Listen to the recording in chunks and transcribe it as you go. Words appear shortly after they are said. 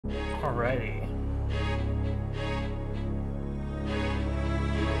Alrighty.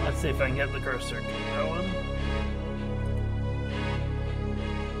 Let's see if I can get the cursor going.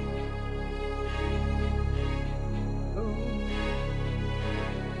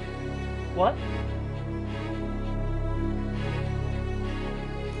 What?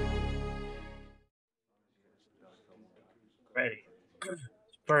 Ready.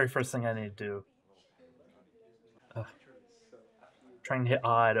 Very first thing I need to do. Trying to hit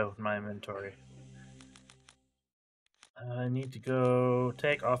I to open my inventory. I need to go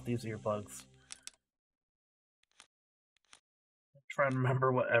take off these earplugs. Try and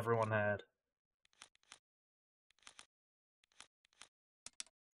remember what everyone had.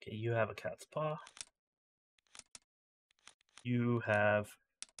 Okay, you have a cat's paw. You have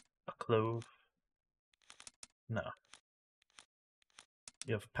a clove. No.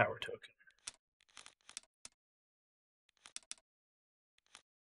 You have a power token.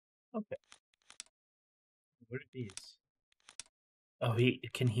 Okay. What are these? Oh,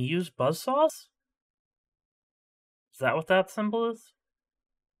 can he use buzzsaws? Is that what that symbol is?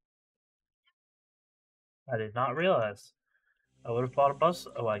 I did not realize. I would have bought a buzz.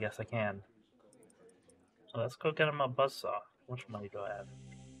 Oh, I guess I can. So let's go get him a buzzsaw. How much money do I have?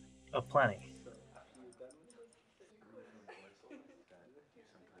 Oh, plenty.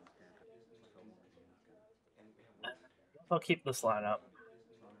 I'll keep this line up.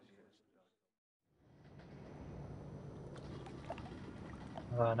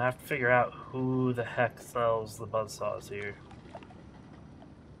 And I have to figure out who the heck sells the buzzsaws here.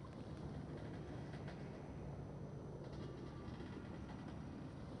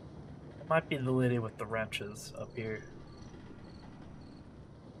 It might be the lady with the wrenches up here.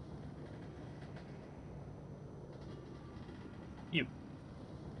 You.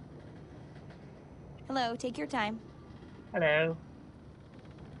 Hello, take your time. Hello.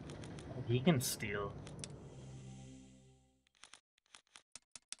 Oh, he can steal.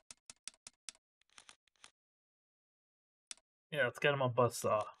 Yeah, let's get him a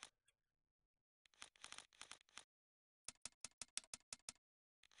buzzsaw.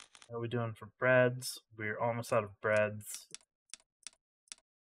 How are we doing for breads? We're almost out of breads.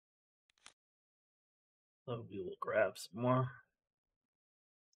 So we will grab some more.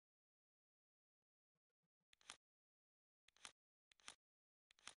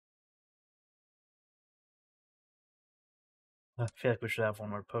 I feel like we should have one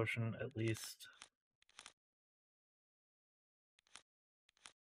more potion at least.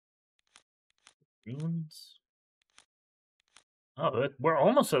 Runes? Oh, we're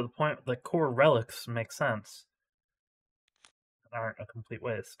almost at the point that core relics make sense. Aren't a complete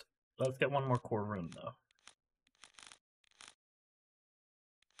waste. Let's get one more core rune though.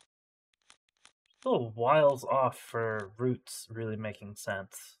 Still whiles off for roots really making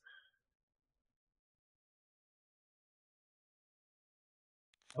sense.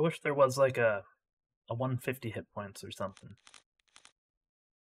 I wish there was like a 150 hit points or something.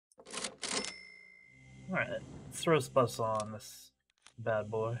 Alright, let's throw a buzzsaw on this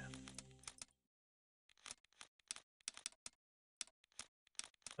bad boy.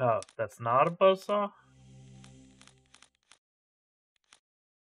 Oh, that's not a buzzsaw?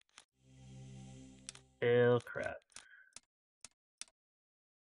 Hell crap.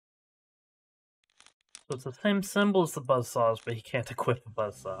 So it's the same symbol as the buzzsaws, but he can't equip a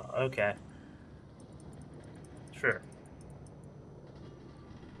buzzsaw. Okay. Sure.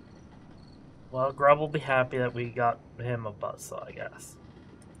 Well, Grub will be happy that we got him a buzzsaw, I guess.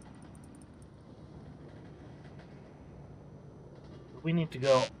 We need to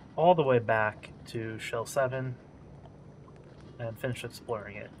go all the way back to Shell 7 and finish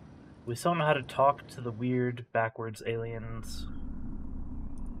exploring it. We still don't know how to talk to the weird backwards aliens.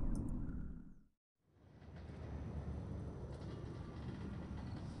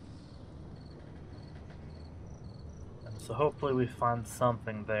 And so hopefully we find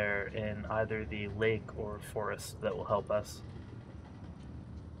something there in either the lake or forest that will help us.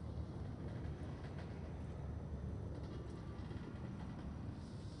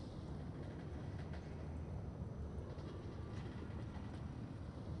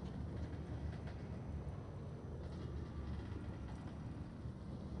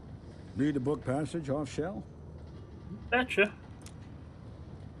 Need a book passage off Shell? Betcha.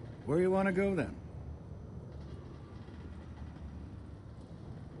 Where you want to go then?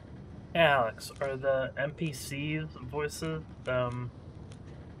 Hey Alex, are the NPCs voices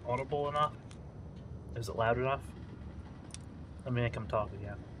audible enough? Is it loud enough? Let me make them talk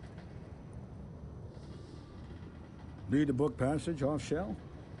again. Need a book passage off Shell?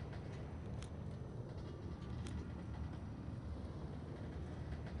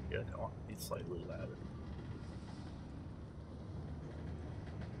 feel like I want to be slightly louder.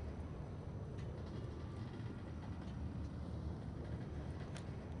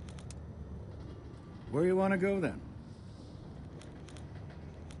 Where you want to go then?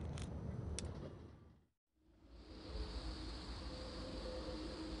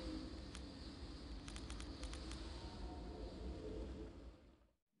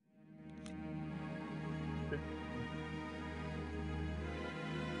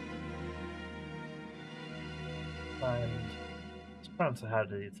 And sometimes how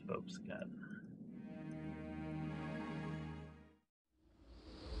do these folks get?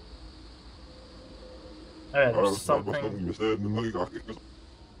 Alright, there's something.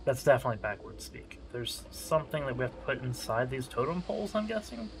 That's definitely backward speak. There's something that we have to put inside these totem poles, I'm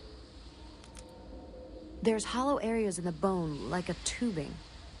guessing? There's hollow areas in the bone, like a tubing.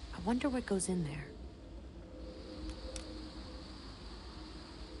 I wonder what goes in there.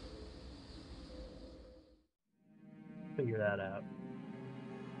 Figure that out.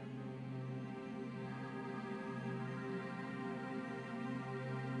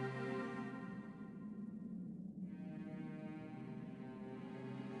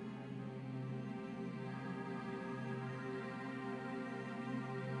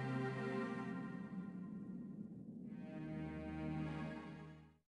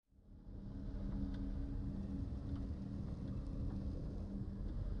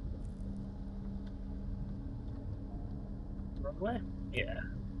 Runway? Yeah.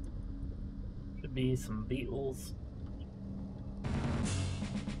 Should be some beetles.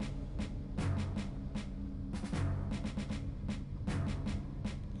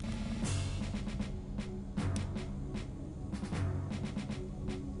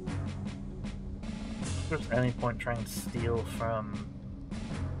 If there's any point trying to steal from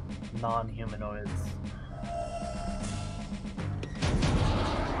non-humanoids.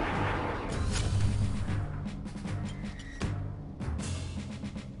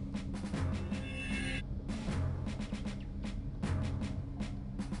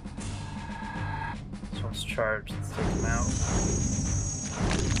 This one's charged, let's take him out.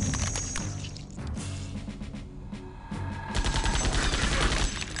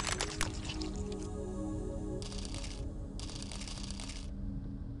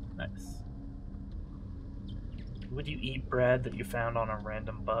 Nice. Would you eat bread that you found on a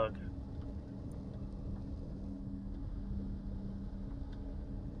random bug?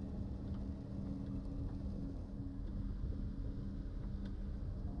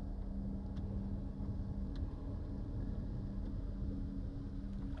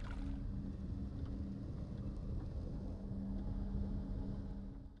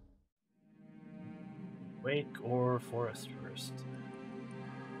 Wake or forest first?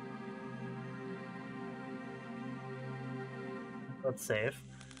 Let's save.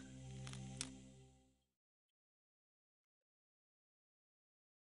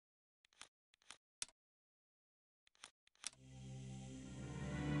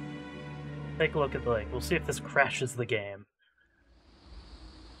 Take a look at the lake. We'll see if this crashes the game.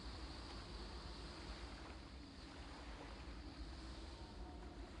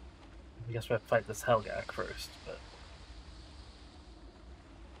 I guess we have to fight this helgak first, but...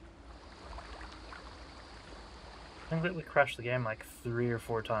 I think that we crashed the game like 3 or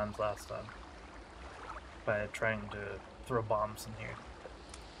 4 times last time. By trying to throw bombs in here.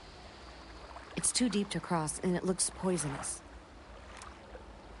 It's too deep to cross, and it looks poisonous.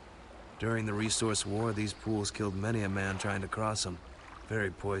 During the Resource War, these pools killed many a man trying to cross them.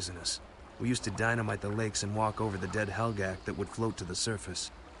 Very poisonous. We used to dynamite the lakes and walk over the dead helgak that would float to the surface.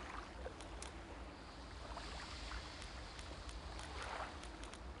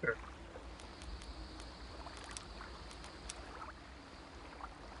 Sure.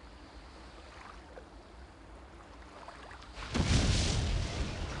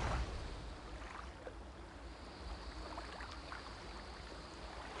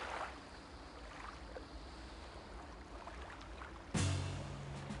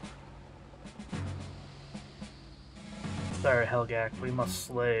 Sorry, helgak, we must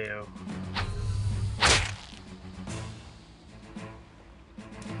slay you.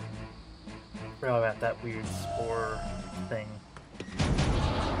 Forgot about that weird spore thing.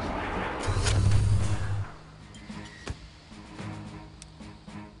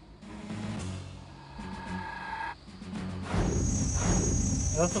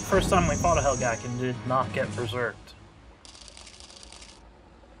 That's the first time we fought a helgak and did not get berserked.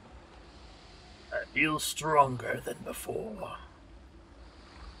 I feel stronger than before.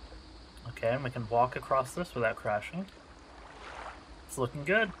 Okay, and we can walk across this without crashing. It's looking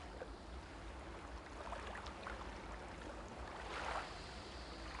good.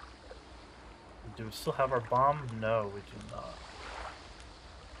 Do we still have our bomb? No, we do not.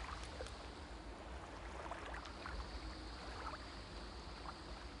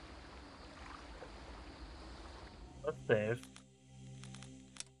 Let's save.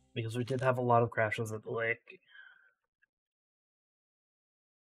 Because we did have a lot of crashes at the lake.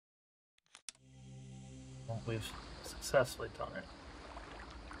 Well, we've successfully done it.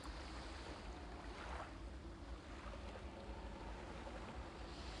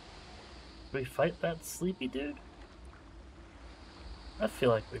 Did we fight that sleepy dude? I feel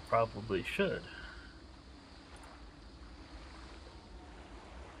like we probably should.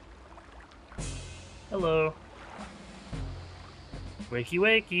 Hello. Wakey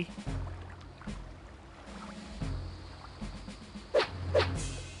wakey.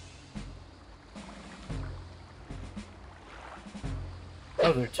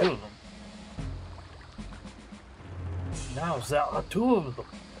 Oh, there are two of them. Now there are two of them.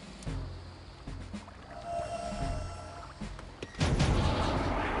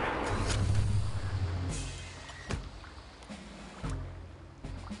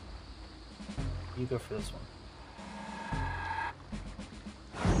 You go for this one.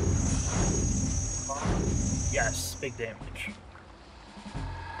 Yes, big damage.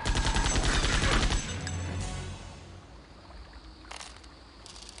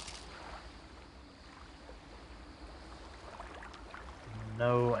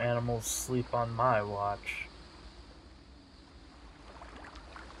 No animals sleep on my watch.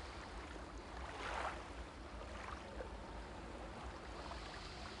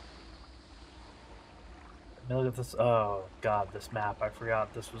 Look at this. Oh god, this map. I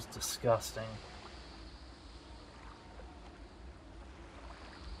forgot this was disgusting.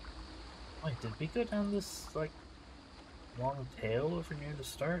 Wait, did we go down this, like, long tail over near the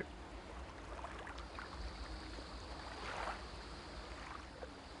start?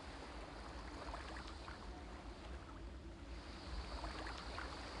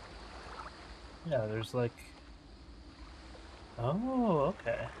 Yeah, there's like... Oh,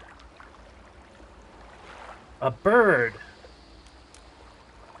 okay. A bird!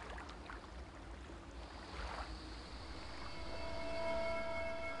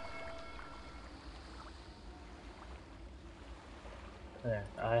 There,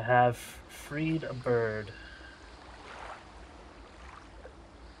 I have freed a bird.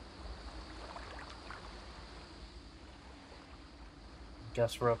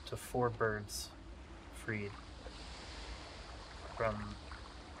 Guess we're up to 4 birds freed from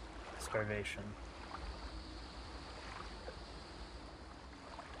starvation.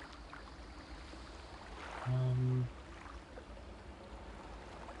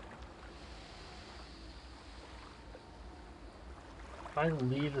 If I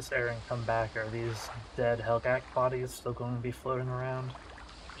leave this area and come back, are these dead helgak bodies still going to be floating around?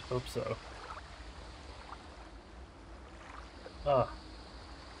 I hope so. Ugh.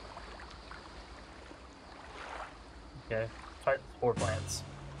 Okay, fight the spore plants.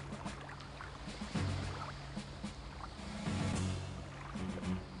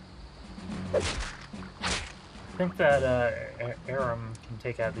 I think that Aram can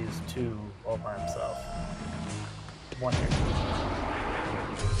take out these 2 all by himself. One hit.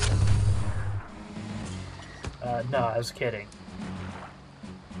 No, I was kidding.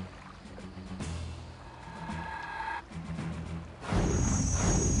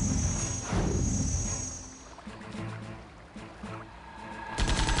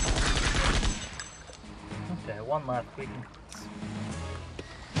 Okay, one left. We can...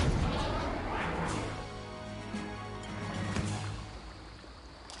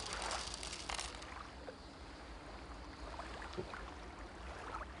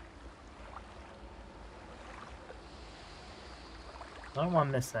 I don't want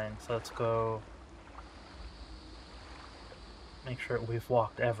to miss anything, so let's go make sure we've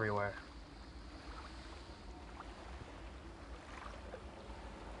walked everywhere.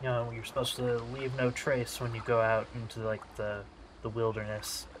 You know, you're supposed to leave no trace when you go out into, like, the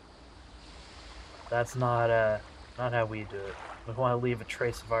wilderness. That's not how we do it. We want to leave a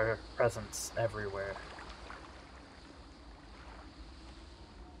trace of our presence everywhere.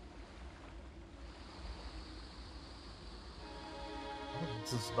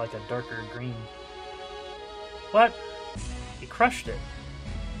 This is like a darker green. What? He crushed it.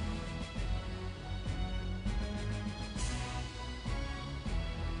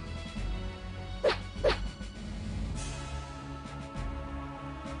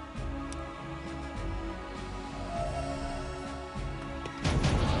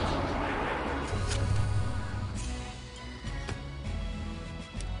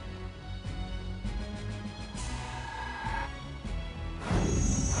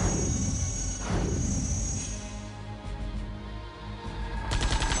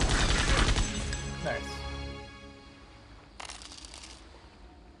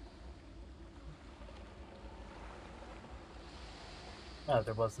 Oh,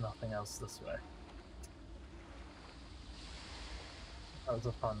 there was nothing else this way. That was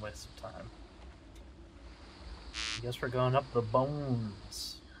a fun waste of time. I guess we're going up the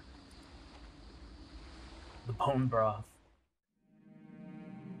bones. The bone broth.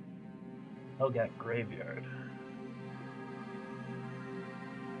 Helgak graveyard.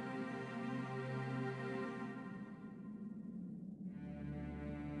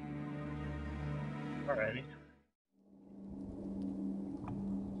 Alrighty.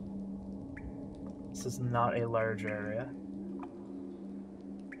 This is not a large area.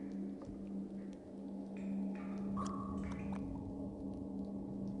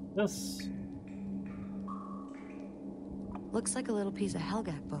 This Looks like a little piece of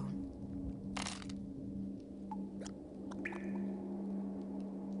helgak bone.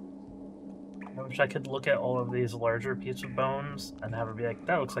 I wish I could look at all of these larger pieces of bones and have her be like,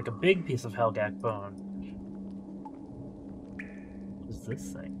 that looks like a big piece of helgak bone. What is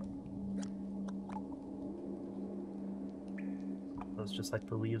this thing? That's just like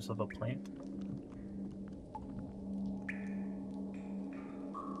the leaves of a plant.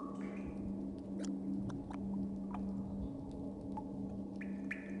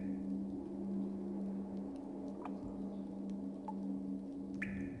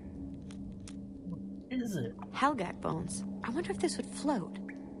 What is it? Helgak bones. I wonder if this would float.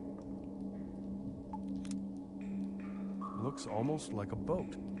 Looks almost like a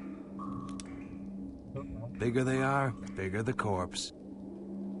boat. Bigger they are, bigger the corpse.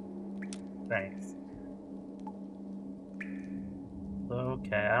 Thanks.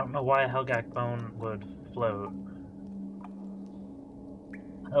 Okay, I don't know why a helgak bone would float.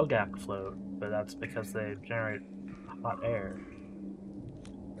 Helgak float, but that's because they generate hot air.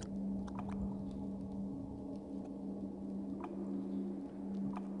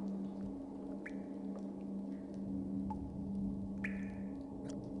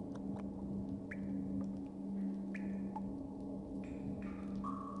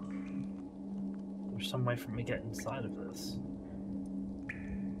 There's some way for me to get inside of this.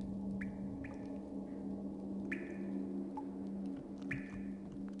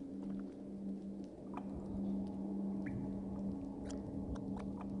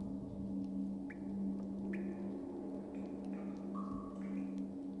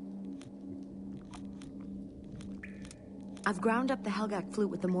 I've ground up the helgak flute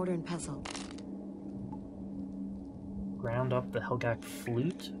with the mortar and pestle. Ground up the helgak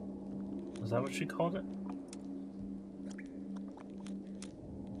flute? Is that what she called it?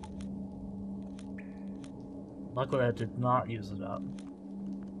 Luckily I did not use it up.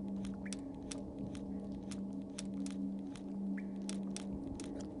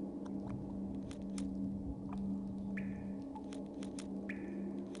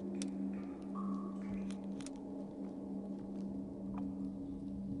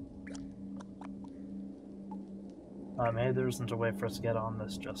 Maybe there isn't a way for us to get on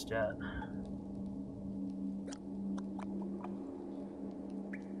this just yet.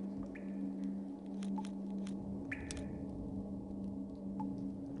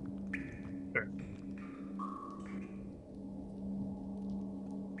 Sure.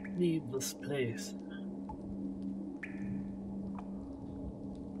 Leave the space.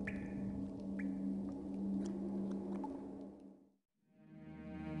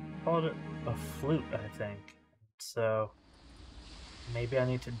 Called it a flute, I think. So maybe I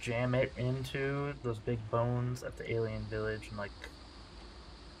need to jam it into those big bones at the alien village and like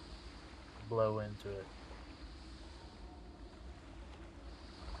blow into it.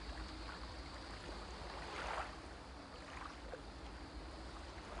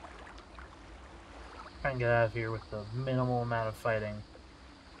 Try and get out of here with the minimal amount of fighting.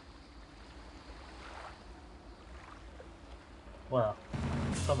 Well,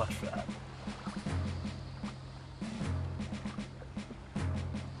 so much for that.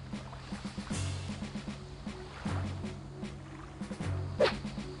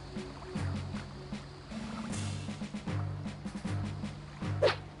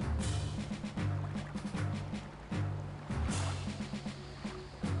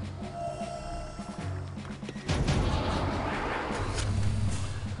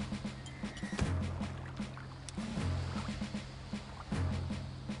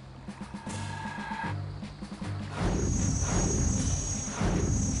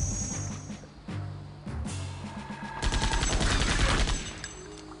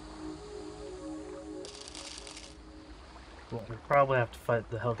 Well, we probably have to fight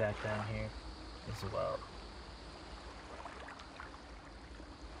the helgak down here as well.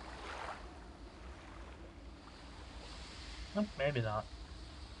 Oh, maybe not.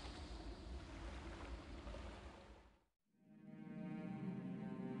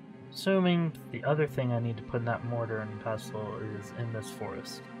 Assuming the other thing I need to put in that mortar and pestle is in this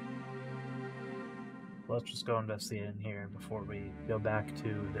forest. Let's just go investigate in here before we go back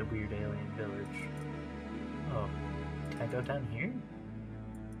to the weird alien village. Oh, can I go down here?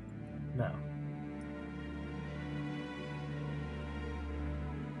 No.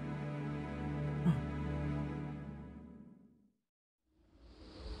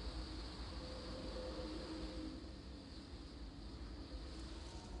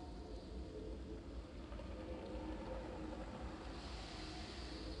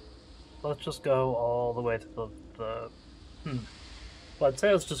 Let's just go all the way to the Well, I'd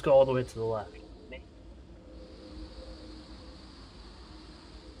say let's just go all the way to the left.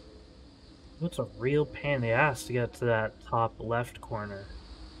 It's a real pain in the ass to get to that top left corner.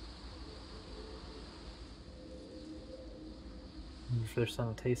 Wonder if there's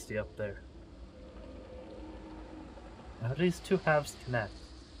something tasty up there. How do these two halves connect?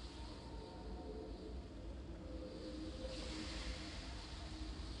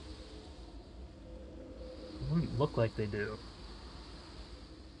 It wouldn't look like they do.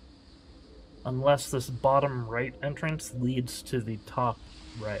 Unless this bottom right entrance leads to the top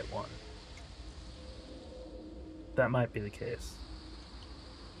right one. That might be the case.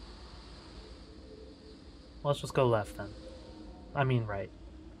 Let's just go left then. I mean right.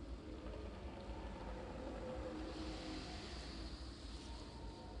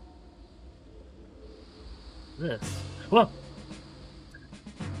 This. Whoa!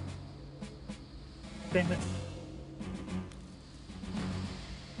 Damn it.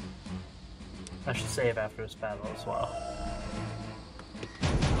 I should save after this battle as well.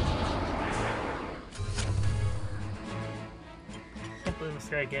 Can't believe this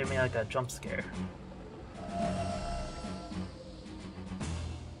guy gave me like a jump scare.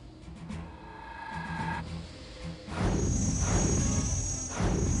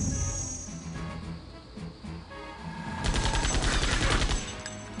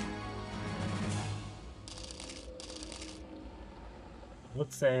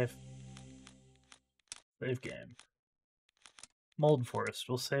 Let's save. Save game. Mold Forest.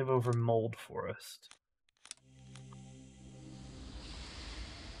 We'll save over Mold Forest.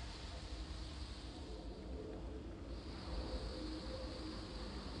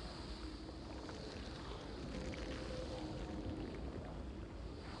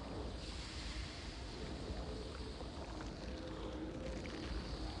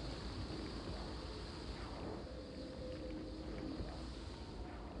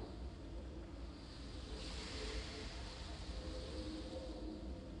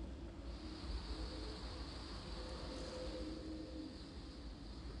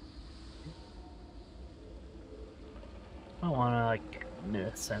 I don't want to, like,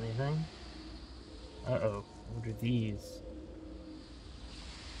 miss anything. Uh-oh. What are these?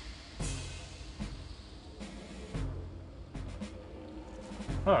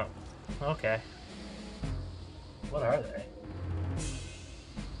 Oh. Okay. What are they?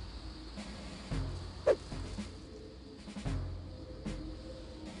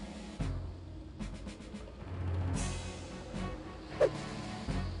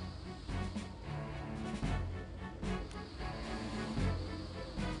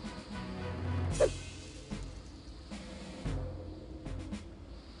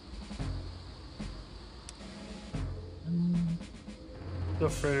 Go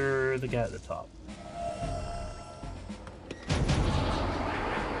for the guy at the top.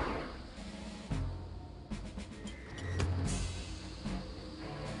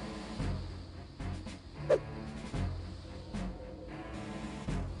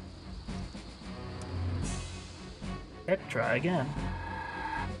 Heck, try again.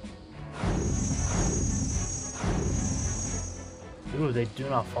 Ooh, they do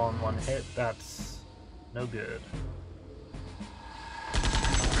not fall in one hit. That's no good.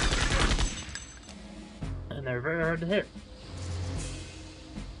 And they're very hard to hit.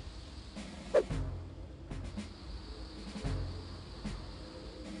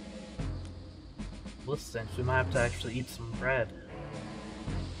 This stinks. We might have to actually eat some bread.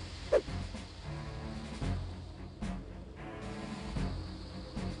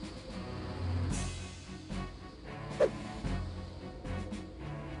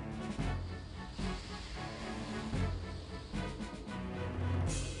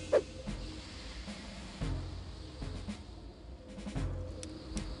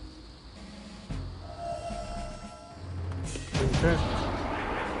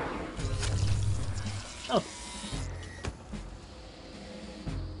 Oh.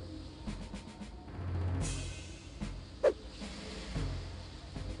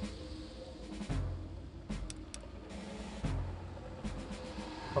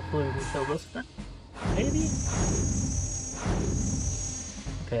 Hopefully we can kill this thing. Maybe?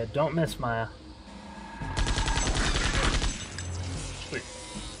 Okay, don't miss, Maya. Sweet.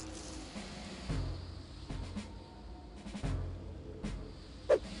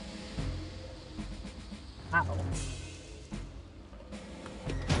 Ow.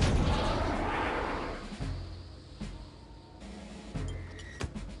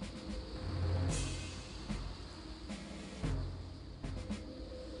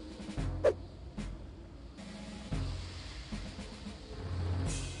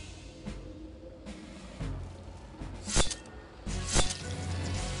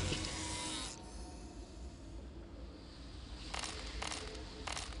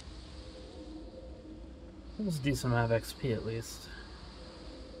 It was a decent amount of XP at least.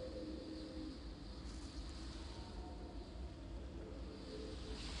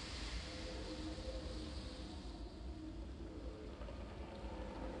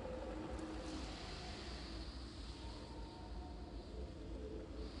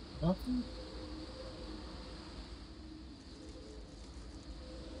 Nothing?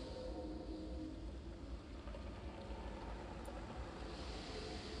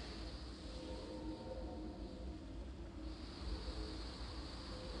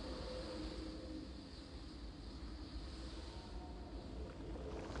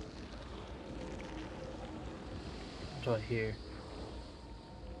 What do I hear?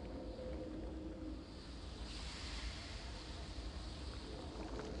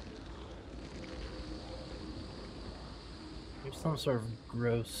 There's some sort of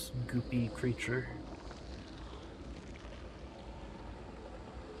gross, goopy creature.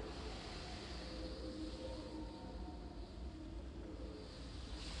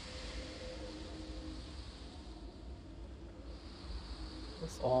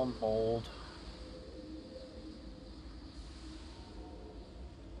 It's all mold.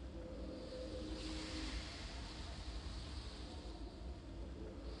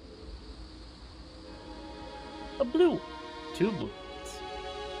 A blue. Two blues.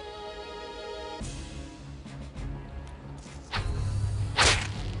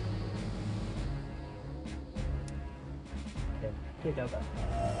 Okay, take out that.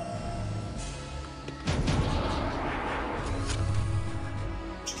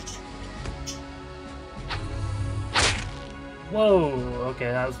 Whoa! Okay,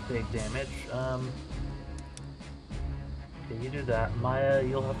 that was big damage. Okay, you do that. Maya,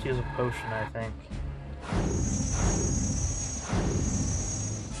 you'll have to use a potion, I think.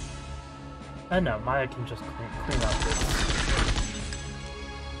 No, Maya can just clean up this.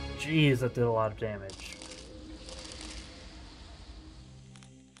 Jeez, that did a lot of damage.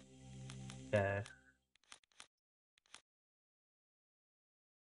 Okay.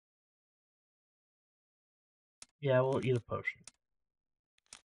 Yeah, we'll eat a potion.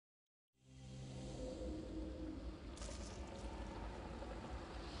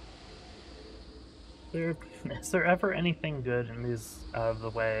 Is there ever anything good in these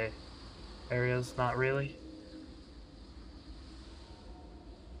out-of-the-way areas? Not really.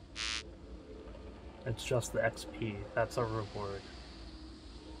 It's just the XP. That's our reward.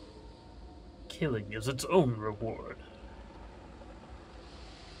 Killing is its own reward.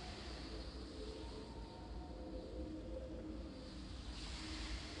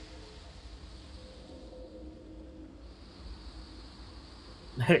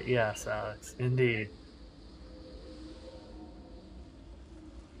 Yes, Alex, indeed.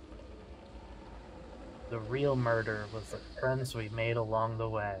 The real murder was the friends we made along the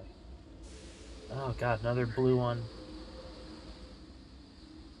way. Oh god, another blue one.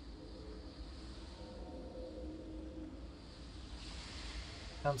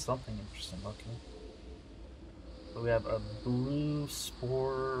 Found something interesting looking. So we have a blue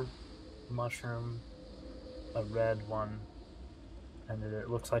spore mushroom, a red one, and it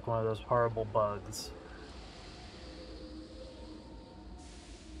looks like one of those horrible bugs.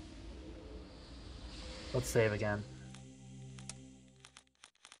 Let's save again.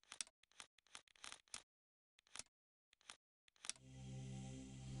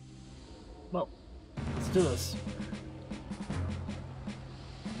 Well, let's do this.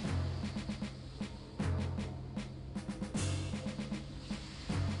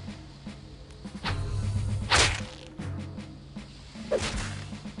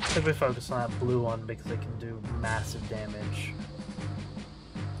 I think we focus on that blue one because it can do massive damage.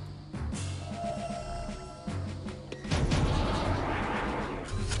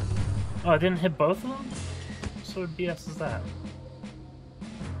 Oh, I didn't hit both of them? So what BS is that?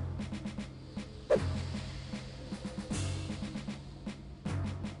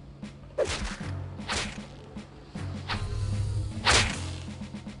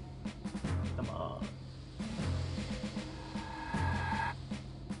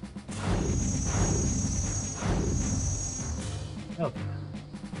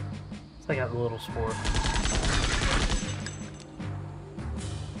 Take out the little spore.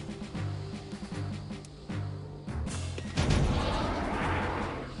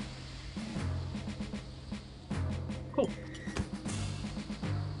 Cool.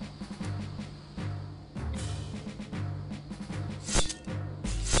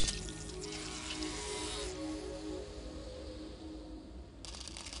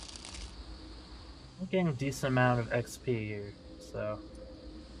 I'm getting a decent amount of XP here, so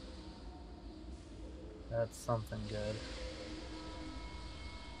that's something good.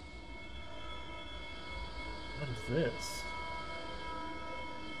 What is this?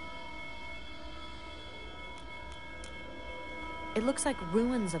 It looks like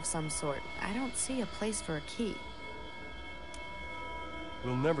ruins of some sort. I don't see a place for a key.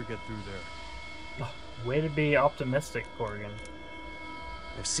 We'll never get through there. Oh, way to be optimistic, Corrigan.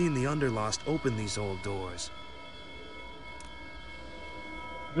 I've seen the Underlost open these old doors.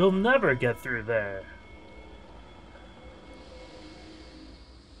 We'll never get through there.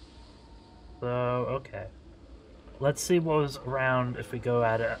 So, okay. Let's see what was around if we go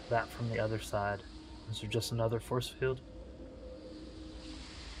at that from the other side. Is there just another force field?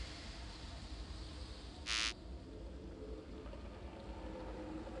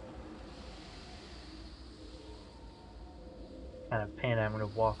 Kind of pain I'm going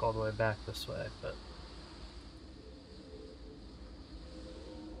to walk all the way back this way, but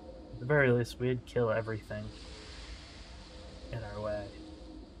at the very least we'd kill everything in our way.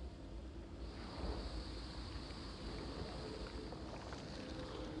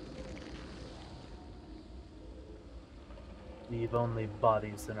 Leave only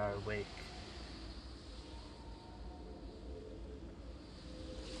bodies in our wake.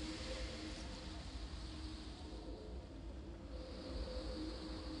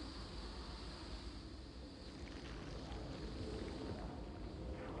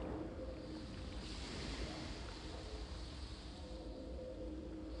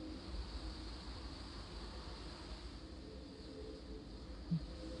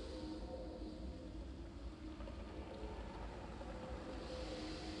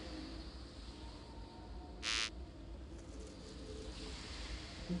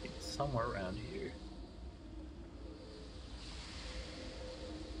 I think it's somewhere around here.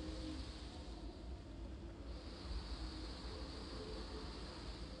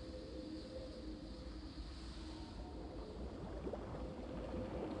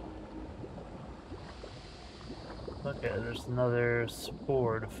 Okay, there's another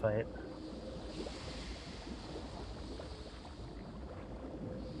spore to fight.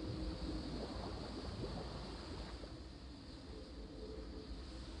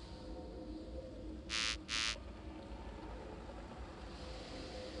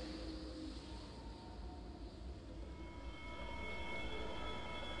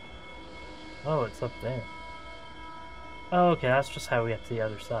 Oh, it's up there. Oh, okay, that's just how we get to the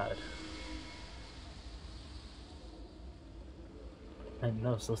other side. I didn't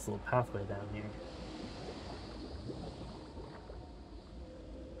notice this little pathway down here.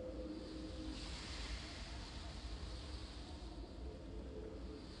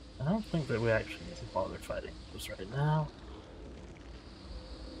 I don't think that we actually need to bother fighting those right now.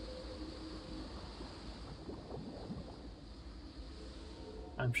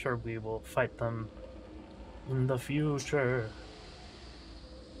 I'm sure we will fight them in the future.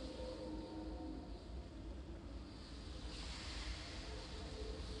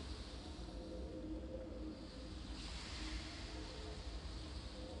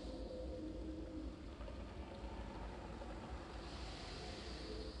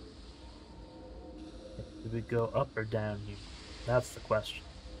 Do we go up or down here? That's the question.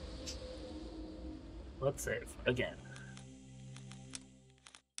 Let's save again.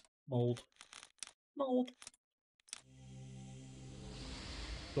 Mold. Mold.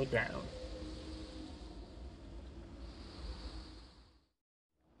 Go down.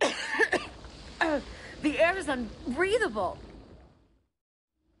 The air is unbreathable.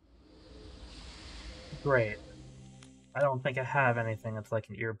 Great. I don't think I have anything that's like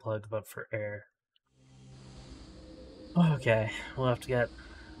an earplug but for air. Okay, we'll have to get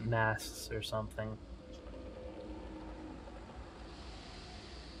masks or something.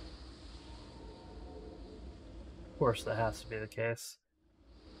 Of course, that has to be the case.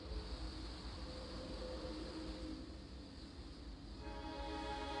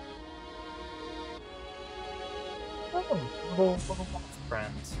 Oh, little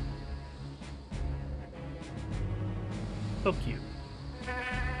friends. So cute.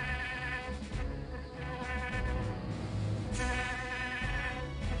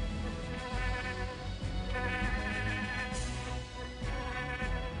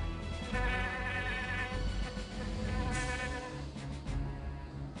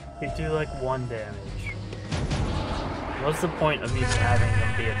 They do like 1 damage. What's the point of even having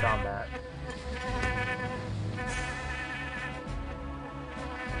them be a combat?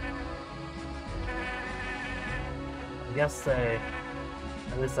 I guess they...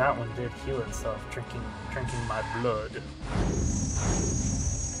 At least that one did heal itself, drinking my blood.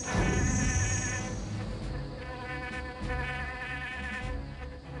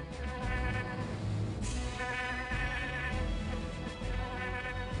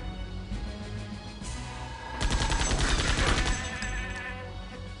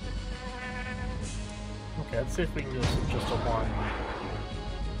 Okay, let's see if we can do just a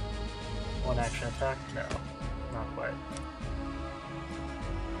one action attack. No, not quite.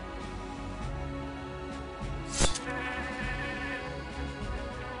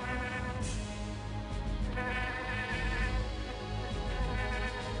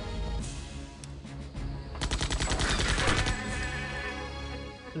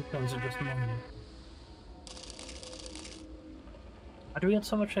 These guns are just money. How do we get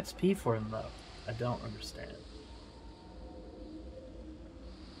so much XP for him, though? I don't understand.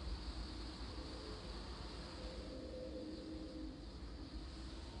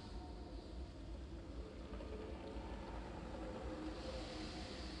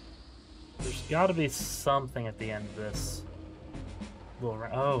 There's gotta be something at the end of this little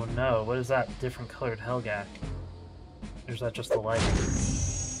round. Oh no, what is that different colored helgak? Or is that just the lighting?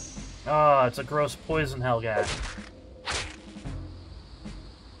 Ah, oh, it's a gross poison helgak.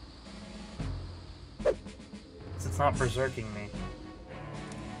 It's not berserking me.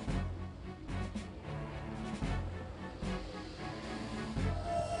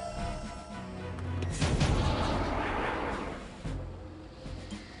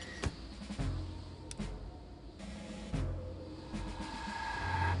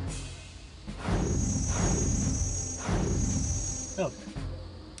 Okay.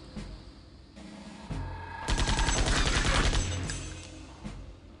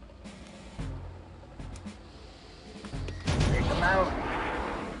 Take them out.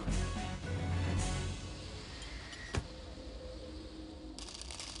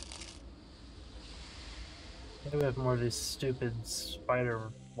 Maybe we have more of these stupid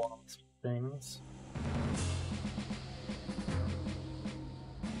spider wasp things.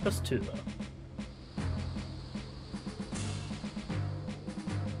 Just 2 though.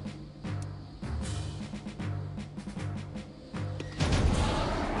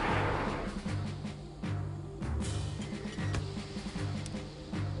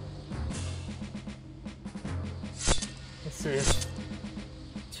 Let's see if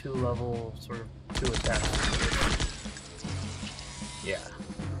 2 level sort of 2 attacks. Yeah.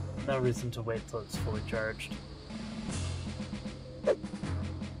 No reason to wait till it's fully charged.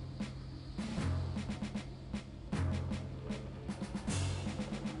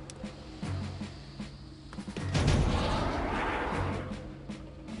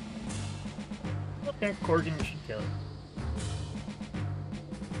 Okay, Corgan should kill it.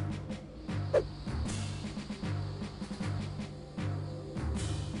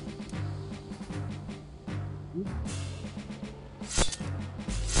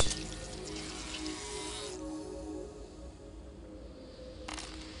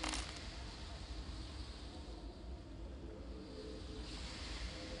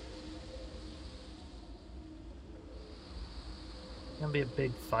 Gonna be a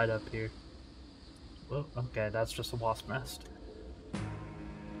big fight up here. Whoa, okay, that's just a wasp nest.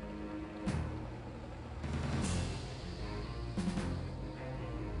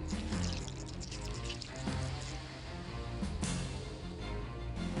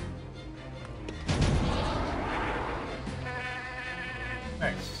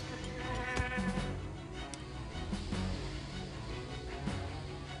 Nice.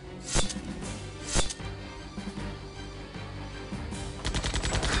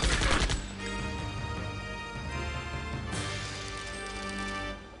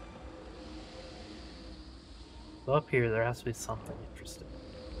 So up here, there has to be something interesting.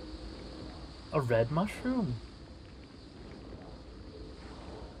 A red mushroom?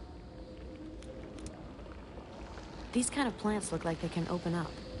 These kind of plants look like they can open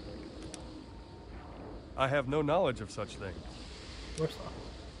up. I have no knowledge of such things. Of course not.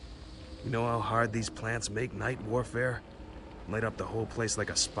 You know how hard these plants make night warfare? Light up the whole place like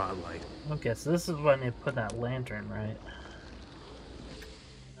a spotlight. Okay, so this is when they put that lantern, right?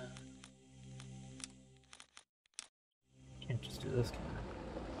 Can't just do this, can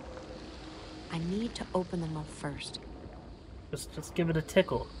I need to open them up first. I? Just give it a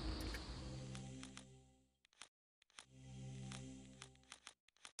tickle.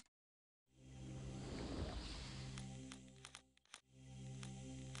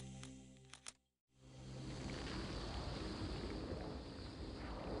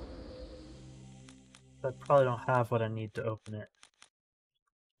 I probably don't have what I need to open it.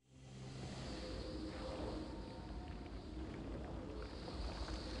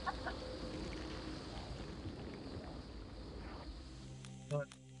 What?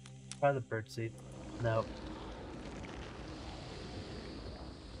 Try the birdseed. No.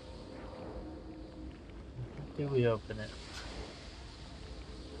 Do we open it?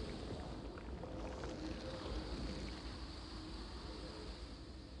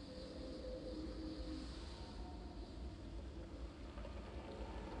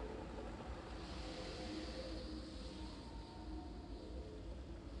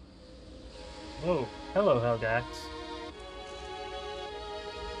 Oh, hello, helgaks.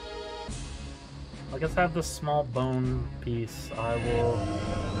 I guess I have this small bone piece. I will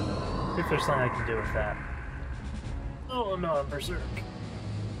see if there's something I can do with that. Oh no, I'm berserk.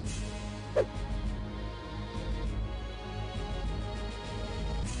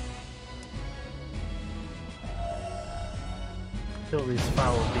 Kill these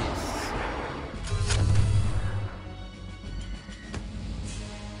foul beasts.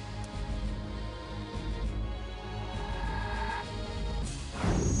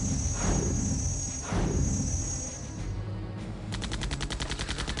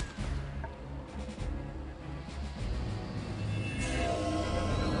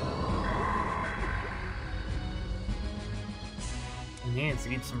 Needs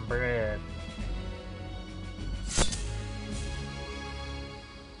to eat some bread.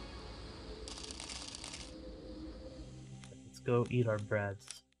 Let's go eat our breads.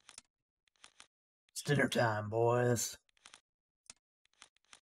 It's dinner time, boys.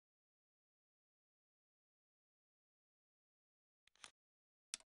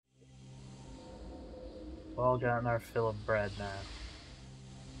 We've all gotten our fill of bread now.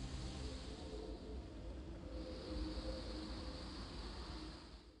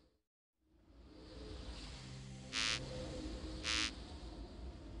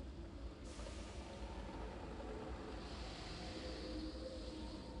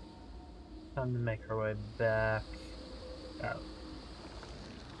 Time to make our way back out.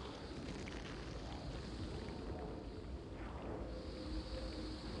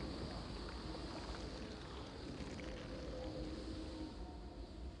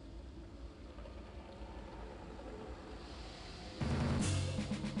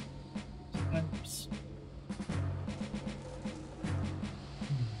 Oops.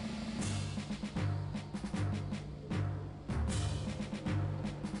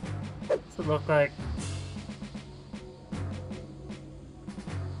 What's it look like?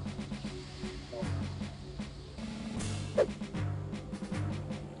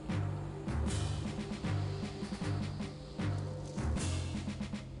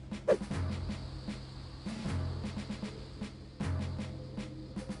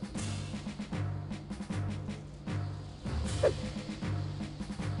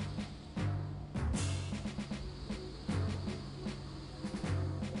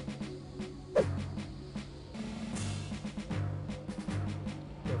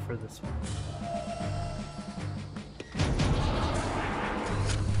 Go for this one.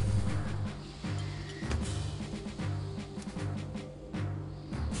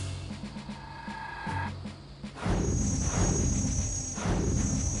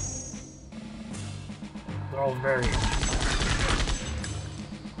 They're all very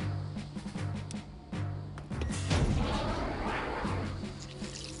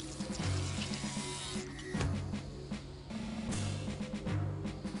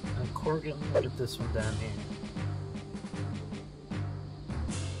Corgan, look at this one down here.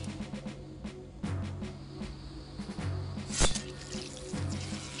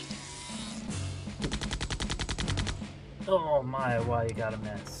 Oh my, why you gotta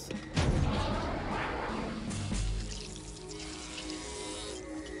miss.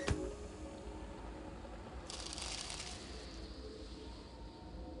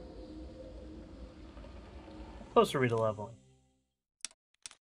 Close to leveling.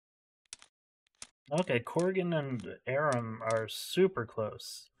 Okay, Corgan and Aram are super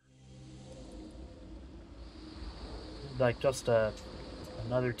close. Like just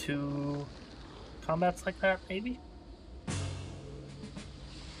another 2 combats like that, maybe?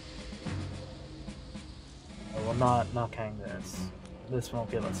 Oh, well, not counting this. This won't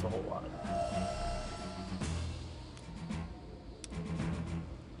give us a whole lot.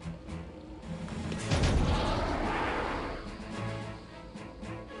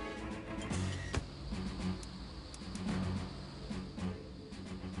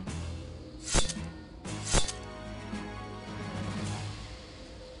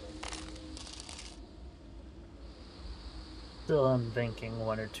 Still am thinking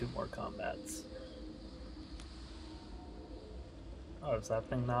 1 or 2 more combats. Oh, is that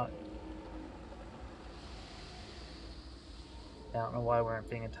thing not? I don't know why we aren't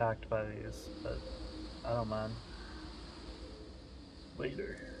being attacked by these, but I don't mind.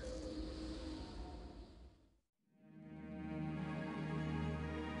 Later.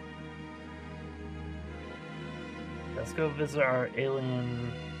 Let's go visit our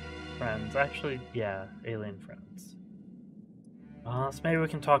alien friends. Actually, yeah, alien friends. So maybe we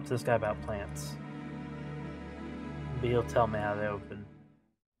can talk to this guy about plants. Maybe he'll tell me how they open.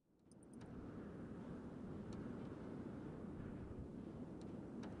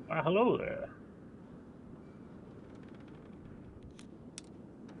 Hello there.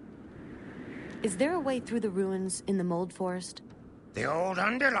 Is there a way through the ruins in the mold forest? The old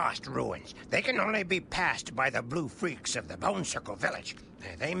Underlost ruins. They can only be passed by the blue freaks of the Bone Circle village.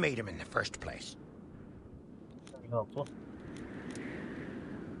 They made them in the first place. Very helpful.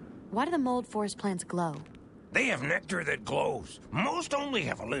 Why do the mold forest plants glow? They have nectar that glows. Most only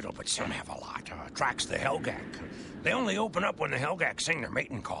have a little, but some have a lot. Attracts the helgak. They only open up when the helgak sing their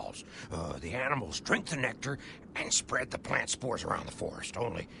mating calls. The animals drink the nectar and spread the plant spores around the forest.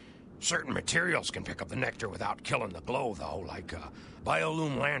 Only certain materials can pick up the nectar without killing the glow, though, like a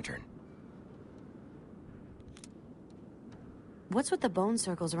biolume lantern. What's with the bone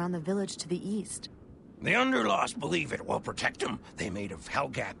circles around the village to the east? The Underlost believe it will protect them. They're made of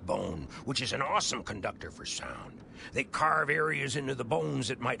helgak bone, which is an awesome conductor for sound. They carve areas into the bones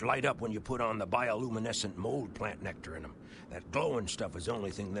that might light up when you put on the bioluminescent mold plant nectar in them. That glowing stuff is the only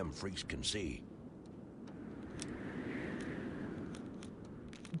thing them freaks can see.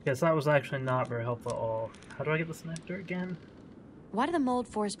 Guess that was actually not very helpful at all. How do I get this nectar again? Why do the mold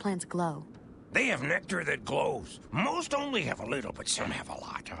forest plants glow? They have nectar that glows. Most only have a little, but some have a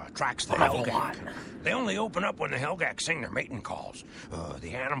lot. Attracts the helgak. They only open up when the helgak sing their mating calls.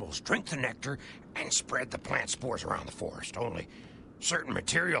 The animals drink the nectar and spread the plant spores around the forest. Only certain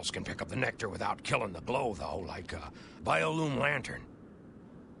materials can pick up the nectar without killing the glow, though, like a biolume lantern.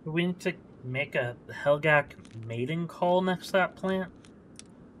 We need to make a helgak mating call next to that plant?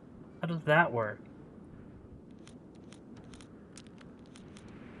 How does that work?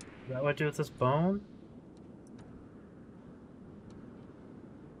 Is that what I do with this bone?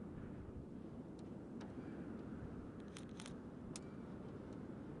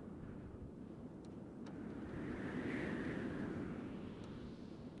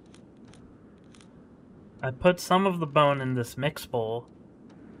 I put some of the bone in this mix bowl.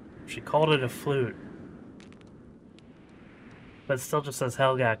 She called it a flute. But it still just says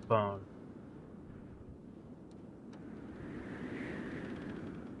helgak bone.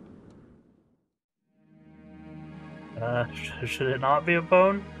 Should it not be a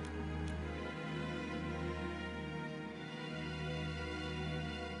bone?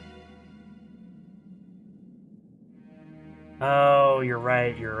 Oh, you're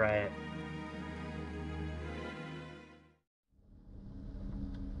right, you're right.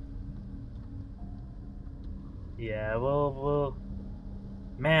 Yeah, we'll...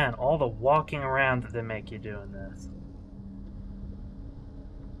 Man, all the walking around that they make you do in this.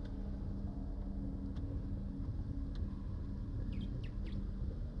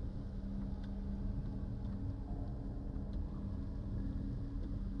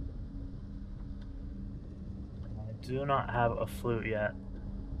 I do not have a flute yet.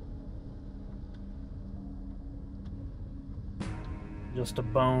 Just a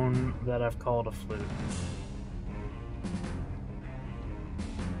bone that I've called a flute.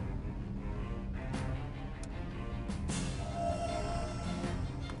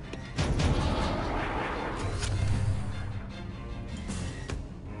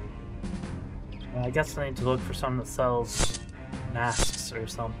 I guess I need to look for something that sells masks or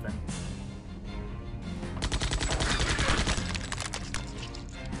something.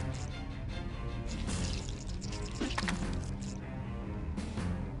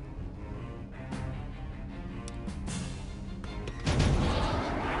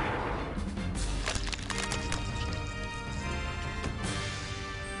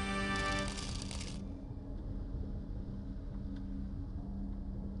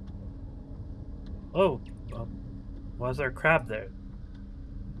 Oh, why is there a crab there?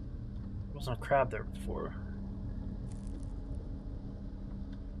 There wasn't a crab there before.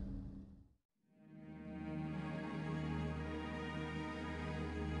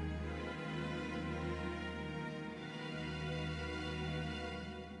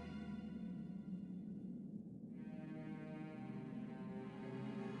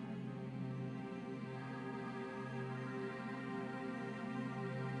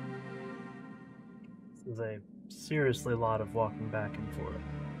 This is a seriously lot of walking back and forth.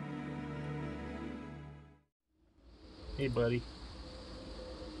 Hey, buddy.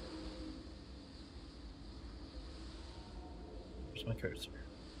 my cursor.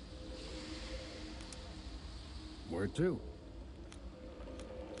 Where to?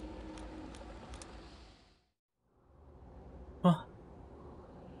 Huh.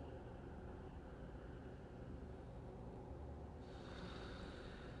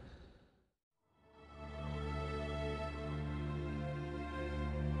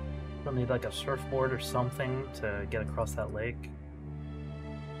 I'll need like a surfboard or something to get across that lake.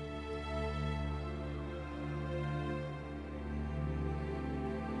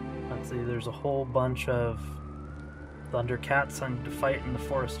 Let's see, there's a whole bunch of Thundercats I need to fight in the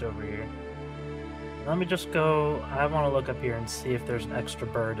forest over here. Let me just go. I want to look up here and see if there's an extra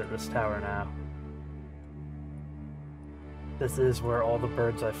bird at this tower now. This is where all the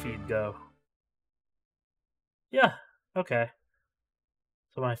birds I feed go. Yeah, okay.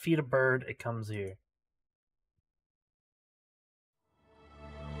 So when I feed a bird, it comes here.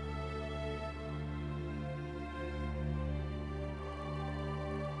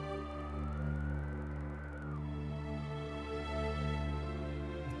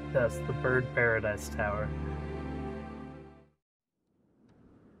 That's the Bird Paradise Tower.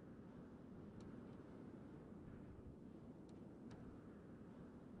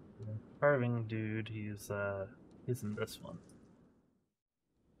 The carving dude, he's in this one.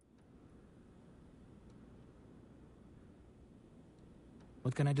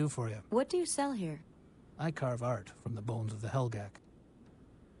 What can I do for you? What do you sell here? I carve art from the bones of the helgak.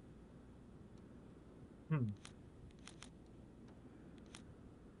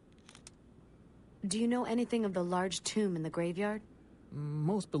 Do you know anything of the large tomb in the graveyard?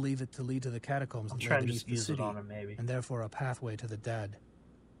 Most believe it to lead to the catacombs I'll that try lay and beneath just the use it city, on him, maybe. and therefore a pathway to the dead.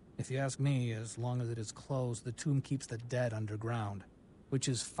 If you ask me, as long as it is closed, the tomb keeps the dead underground, which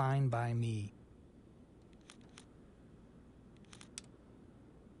is fine by me.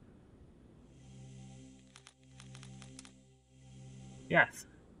 Yes.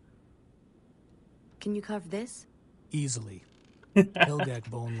 Can you carve this? Easily. Helgak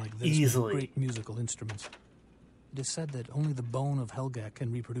bone like this Easily. make great musical instruments. It is said that only the bone of helgak can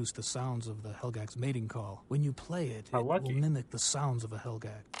reproduce the sounds of the helgak's mating call. When you play it, How it lucky. will mimic the sounds of a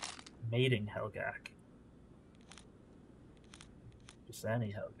helgak. Mating helgak. Just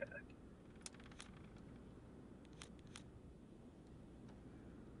any helgak.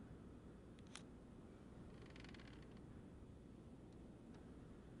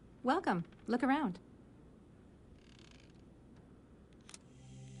 Welcome. Look around.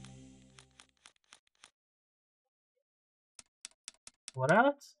 What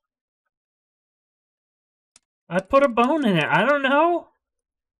else? I put a bone in it. I don't know.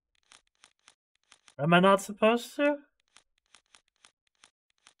 Am I not supposed to?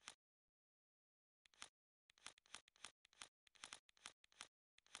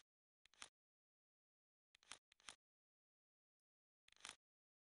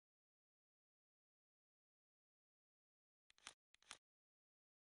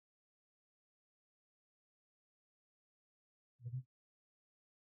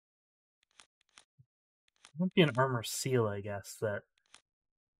 It would be an armor seal, I guess, that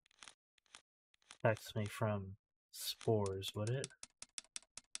protects me from spores, would it?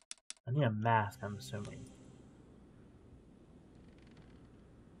 I need a mask, I'm assuming.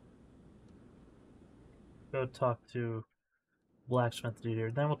 Go talk to blacksmith dude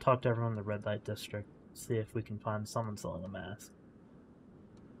here. Then we'll talk to everyone in the red light district. See if we can find someone selling a mask.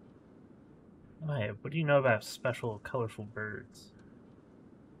 Oh, hey, what do you know about special colorful birds?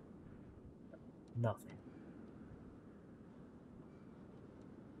 Nothing.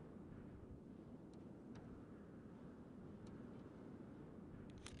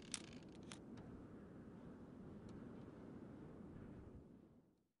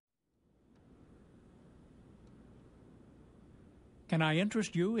 Can I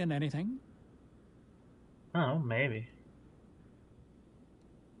interest you in anything? Oh, maybe.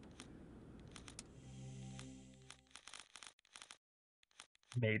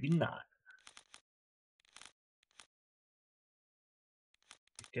 Maybe not.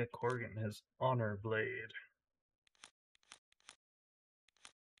 Get Corrigan his honor blade.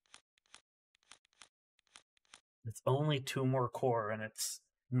 It's only 2 more core and it's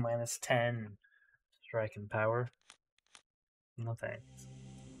 -10 strike and power. No thanks.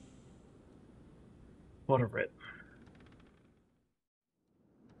 What a rip.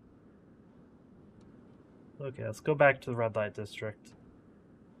 Okay, let's go back to the red light district.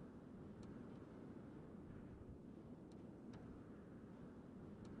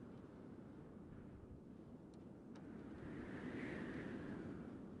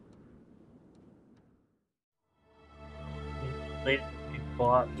 Lady we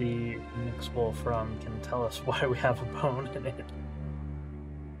bought the mixable from can tell us why we have a bone in it.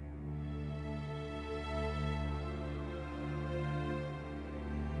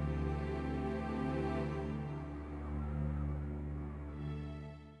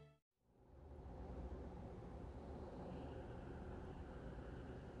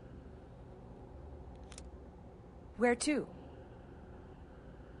 Where to?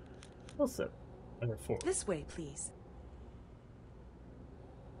 What's it? Number 4. This way, please.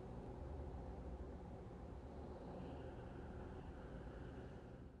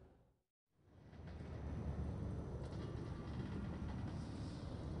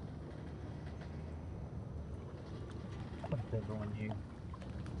 Everyone here.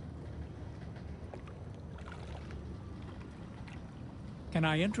 Can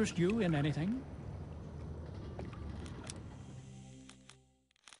I interest you in anything?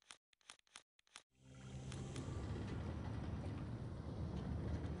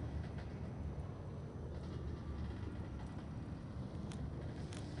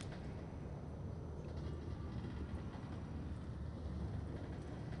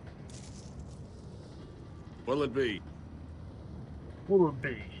 What'll it be? Will it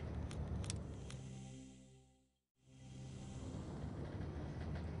be?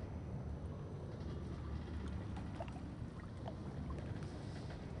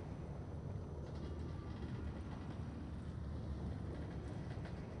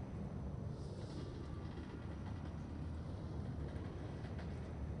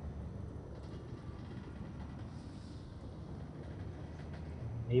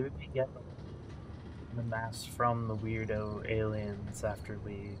 Maybe we get the mass from the weirdo aliens after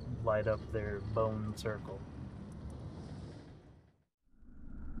we light up their bone circle.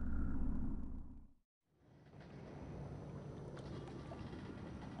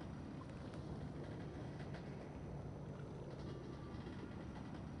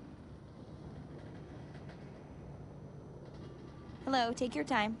 Hello, take your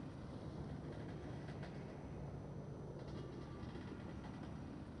time.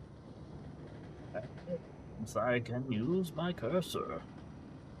 Since I can use my cursor.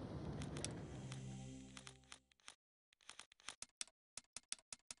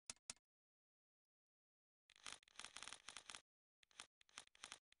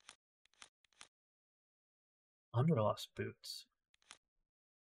 Underlost boots.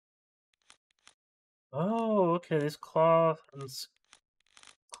 Oh, okay. These claw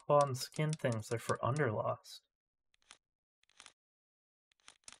and skin things, they're for Underlost.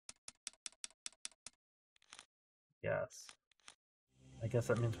 Yes. I guess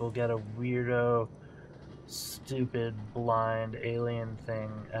that means we'll get a weirdo, stupid, blind alien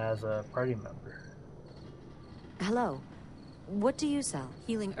thing as a party member. Hello. What do you sell?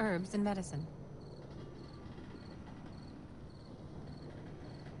 Healing herbs and medicine.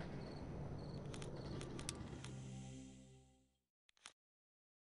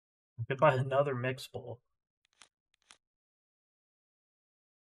 I could buy another mix bowl.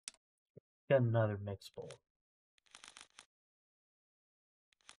 Get another mix bowl.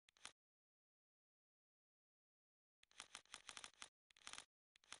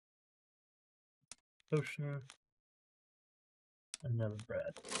 Potion. Another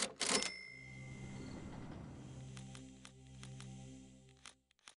bread.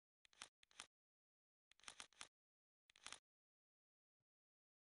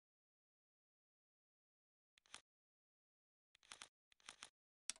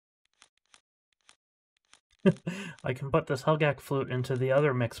 I can put this helgak flute into the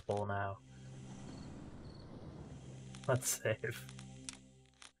other mix bowl now. Let's save.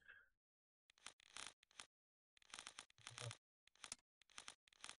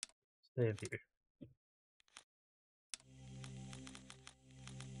 Save here.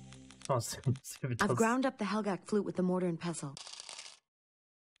 Oh, see if it does. I've ground up the helgak flute with the mortar and pestle.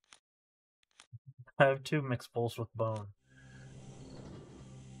 I have 2 mix bowls with bone.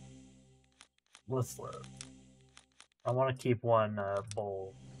 Let's load. I want to keep one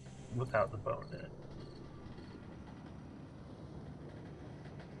bowl without the bone in it.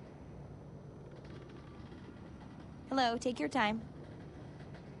 Hello, take your time.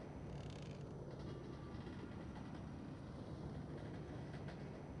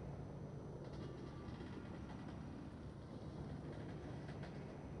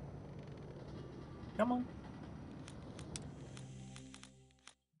 Come on.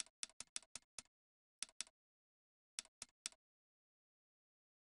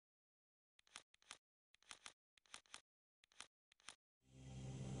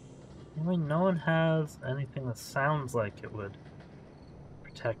 I mean, no one has anything that sounds like it would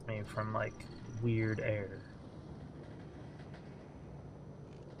protect me from, like, weird air.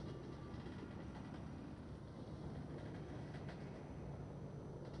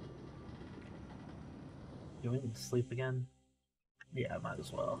 Do we need to sleep again? Yeah, might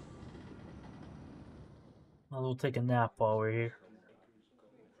as well. We'll take a nap while we're here.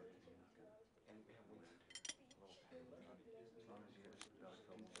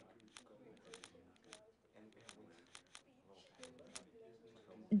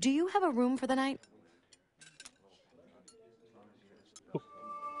 Do you have a room for the night?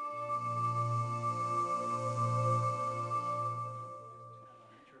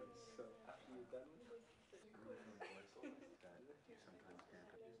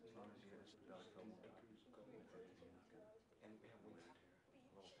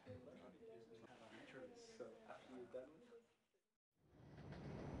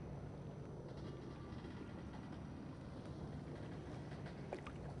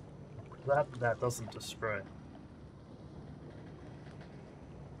 That doesn't destroy.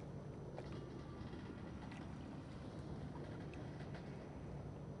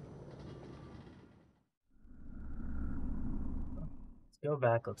 Let's go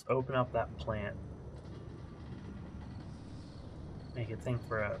back. Let's open up that plant. Make it think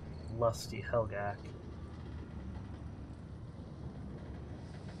for a lusty helgak.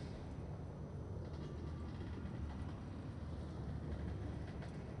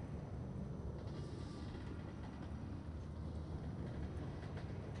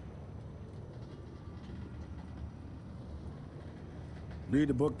 Need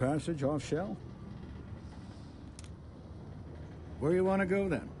a book passage off Shell? Where you want to go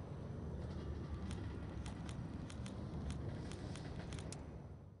then?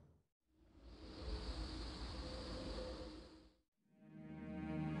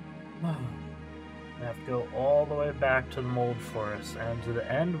 I have to go all the way back to the mold forest and to the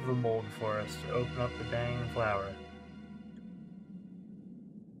end of the mold forest to open up the dang flower.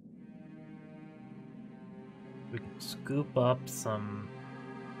 We can scoop up some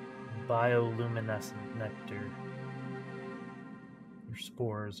bioluminescent nectar or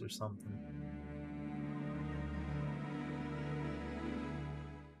spores or something.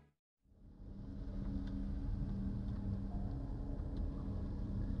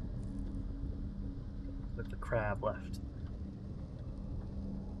 With the crab left.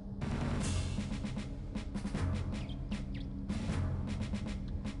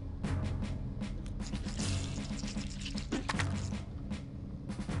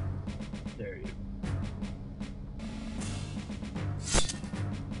 There you go.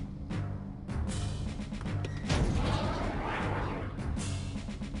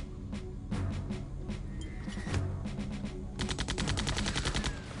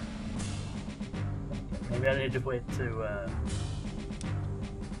 Maybe I need to wait to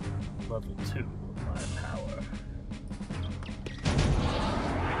level 2 of my power.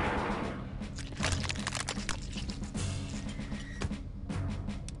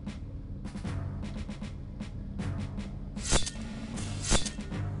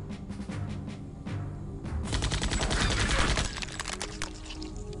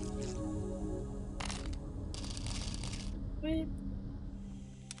 Sweet.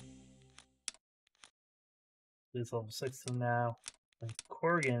 He's level 16 now. And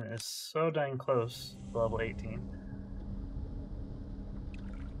Corgan is so dang close to level 18.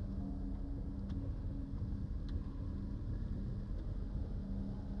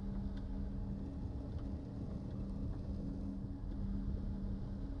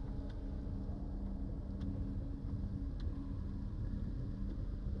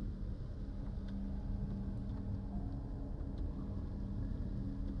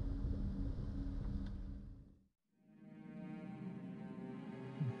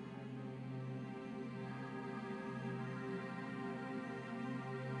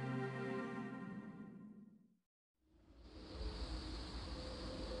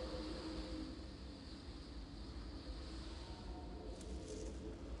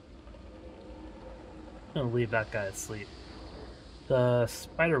 I'm gonna leave that guy asleep. The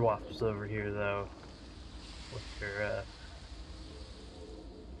spider wasps over here, though, with their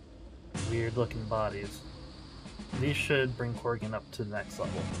weird looking bodies. These should bring Corgan up to the next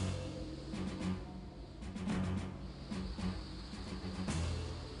level.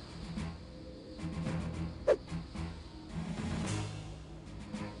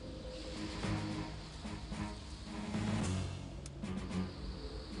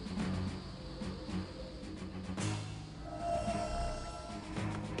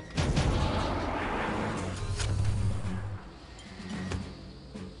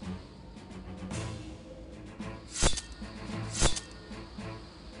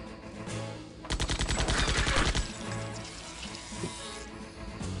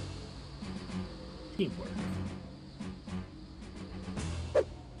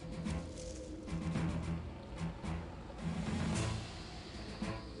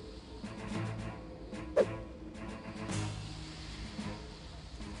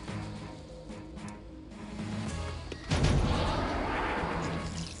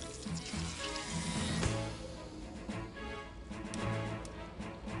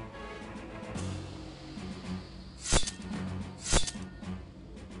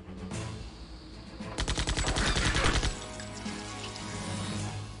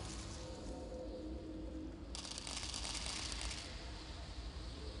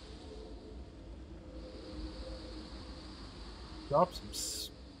 Drop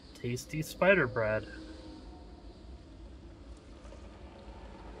some tasty spider bread.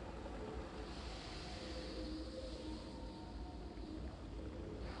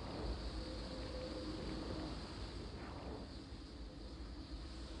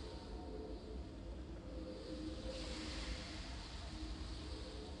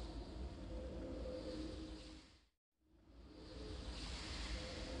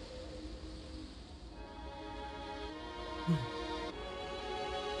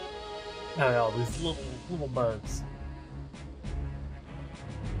 Oh yeah, all these little bugs.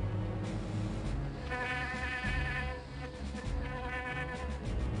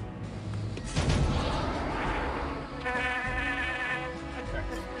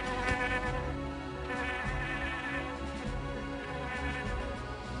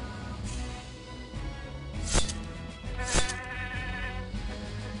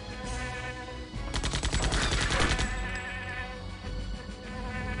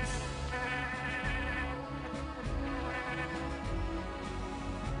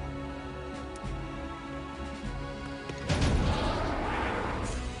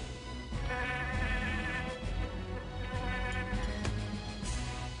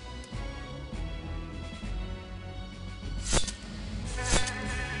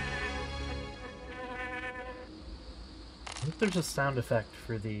 I think there's a sound effect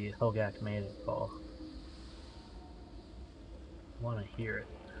for the helgak mating call. I want to hear it.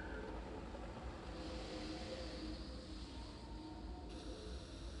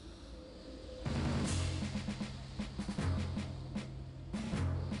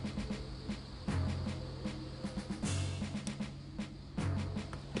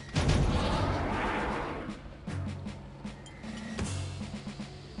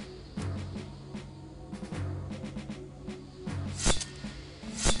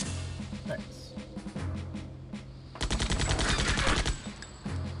 Nice.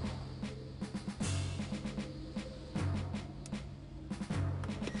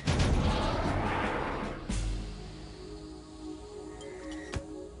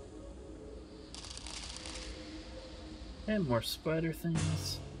 And more spider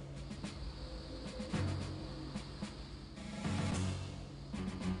things.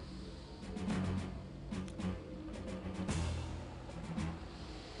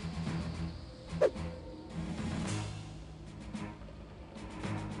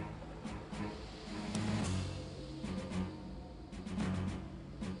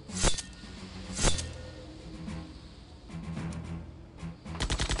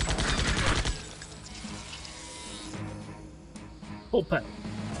 Full pet.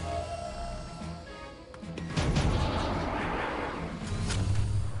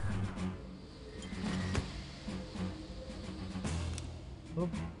 Oh.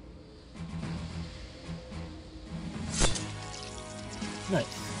 Nice.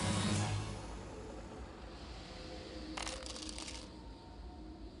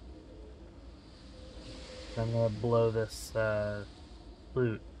 I'm gonna blow this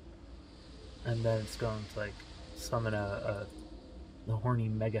loot, and then it's going to like summon the horny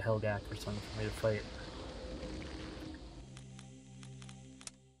mega helgak or something for me to fight.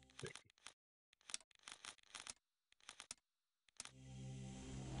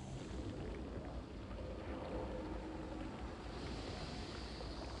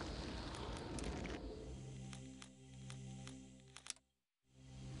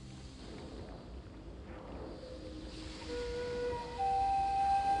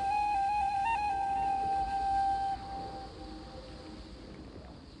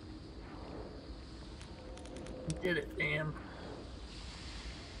 Did it, fam.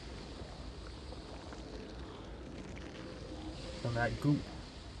 From that goop.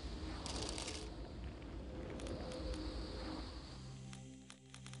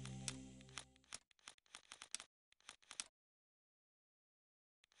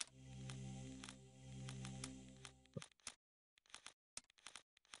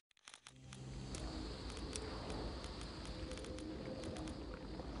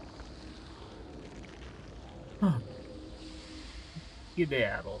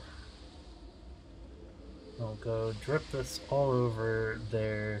 Skedaddle. I'll go drip this all over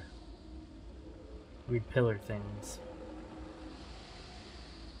their weird pillar things.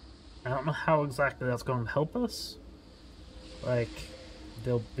 I don't know how exactly that's going to help us. Like,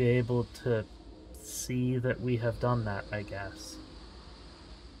 they'll be able to see that we have done that, I guess.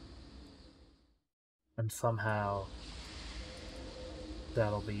 And somehow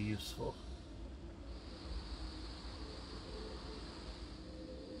that'll be useful.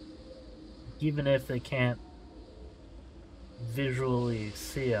 Even if they can't visually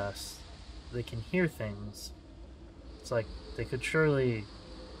see us, they can hear things. It's like they could surely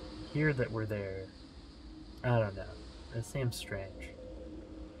hear that we're there. I don't know. It seems strange.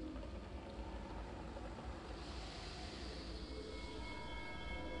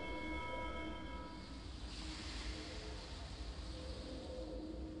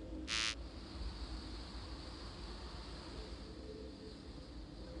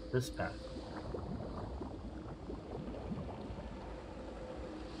 This path.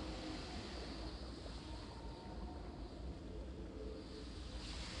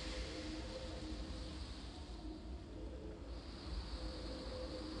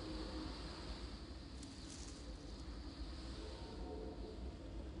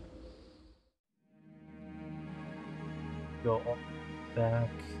 Go all back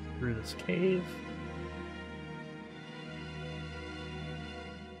through this cave.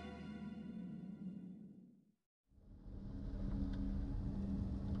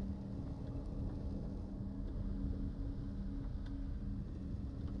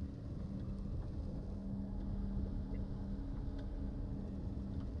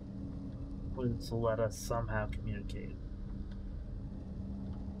 To let us somehow communicate.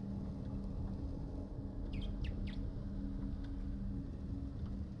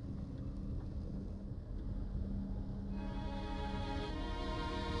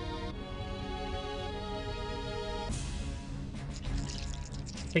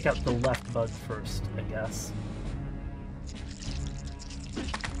 Take out the left bug first, I guess.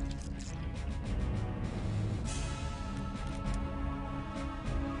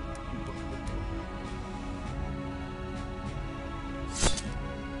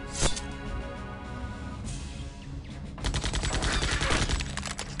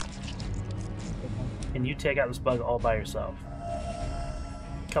 Can you take out this bug all by yourself?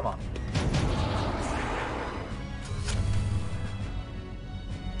 Come on.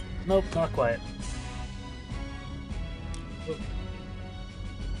 Nope, not quite. Oh.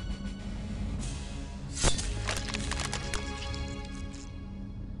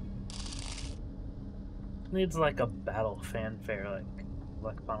 Needs like a battle fanfare,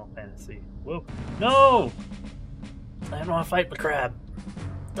 like Final Fantasy. Whoa. No! I don't want to fight the crab.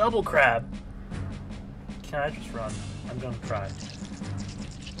 Double crab. Can I just run? I'm gonna try.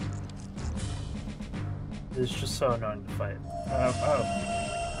 It's just so annoying to fight. Oh.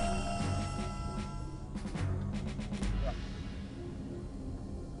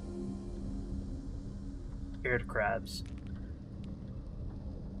 Scared crabs.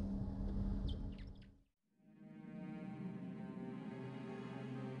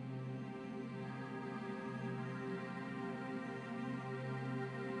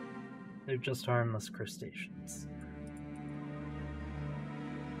 They're just harmless crustaceans.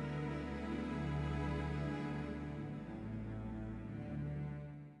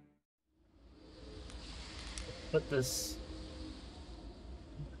 Put this...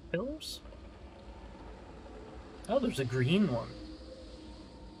 pillars? Oh, there's a green one.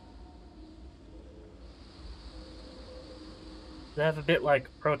 They have a bit like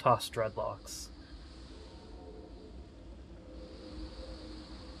Protoss dreadlocks.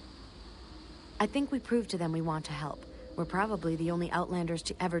 I think we proved to them we want to help. We're probably the only Outlanders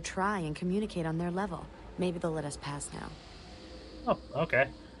to ever try and communicate on their level. Maybe they'll let us pass now. Oh, okay.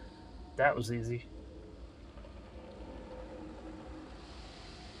 That was easy.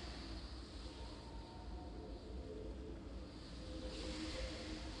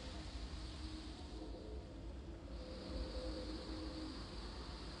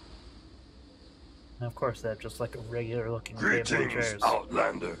 And of course, they have just like a regular looking table of Greetings, chairs.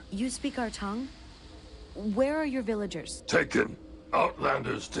 Outlander. You speak our tongue? Where are your villagers? Taken.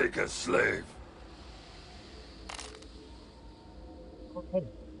 Outlanders take as slave.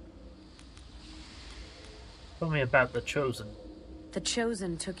 Tell me about the Chosen. The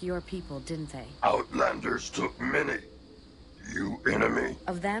Chosen took your people, didn't they? Outlanders took many. You enemy.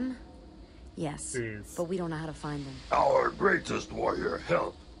 Of them? Yes. Jeez. But we don't know how to find them. Our greatest warrior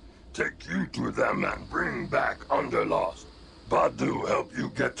help. Take you to them and bring back Underlost. Badu help you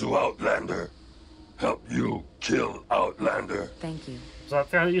get to Outlander. Help you kill Outlander. Thank you. So that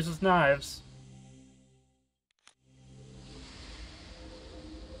guy uses knives.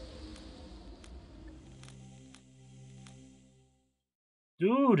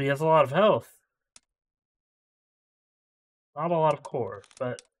 Dude, he has a lot of health. Not a lot of core,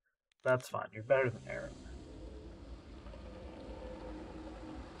 but that's fine. You're better than Aaron.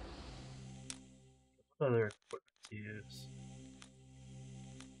 What other equipment to use?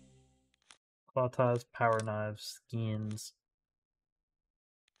 Claw ties, power knives, skins.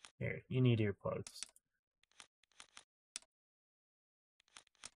 Here, you need earplugs.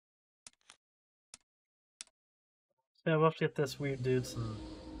 So yeah, we'll have to get this weird dude some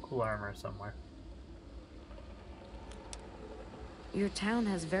cool armor somewhere. Your town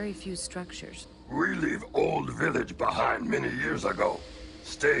has very few structures. We leave Old Village behind many years ago.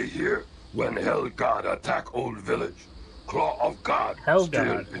 Stay here when Helgak attack Old Village. Claw of God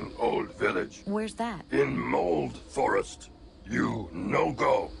Helgak. still in Old Village. Where's that? In Mold Forest. You no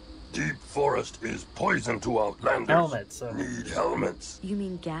go. Deep forest is poison to outlanders. Helmets. Need helmets. You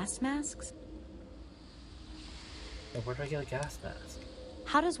mean gas masks? Yeah, where do I get a gas mask?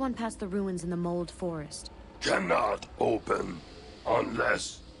 How does one pass the ruins in the Mold Forest? Cannot open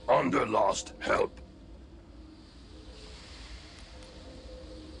unless Underlost help.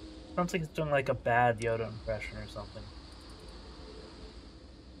 Sounds like it's doing like a bad Yoda impression or something.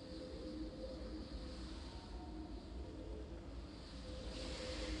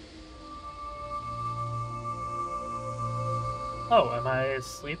 Oh, am I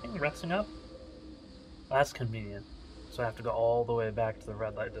sleeping? Resting up? That's convenient. So I have to go all the way back to the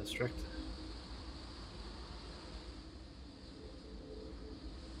red light district.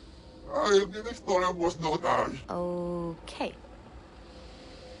 This story was not ours. Okay.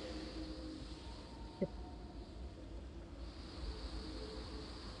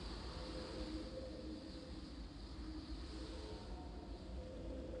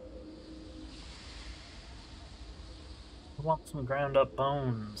 I want some ground up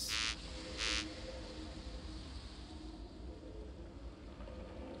bones.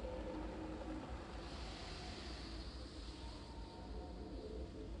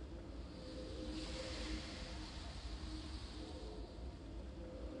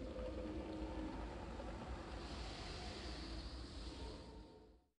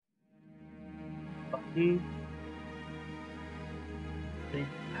 Bucky, see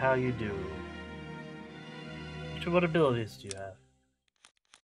how you do. What abilities do you have?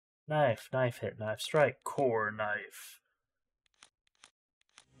 Knife, knife hit, knife strike, core knife.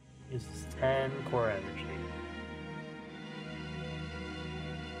 Uses 10 core energy.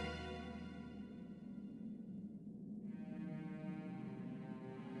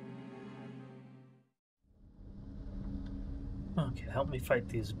 Okay, help me fight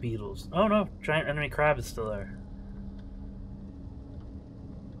these beetles. Oh no, giant enemy crab is still there.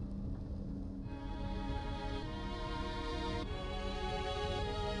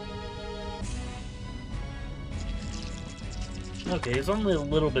 Okay, he's only a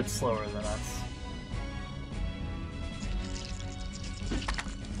little bit slower than us.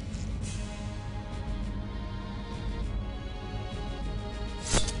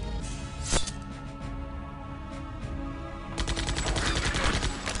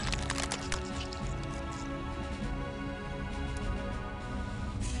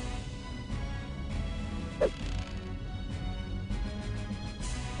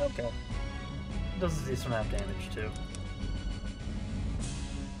 Okay. Does a decent amount of damage too.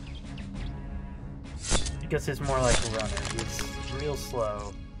 I guess he's more like a runner. He's real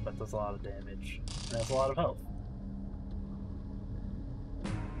slow, but does a lot of damage. And has a lot of health.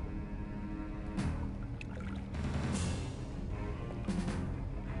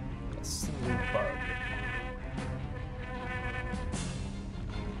 A slew bug.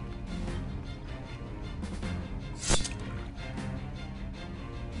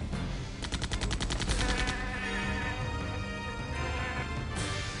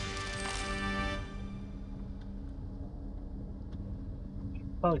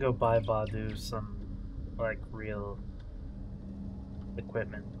 Probably go buy Badu some, like, real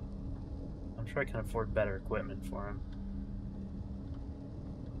equipment. I'm sure I can afford better equipment for him.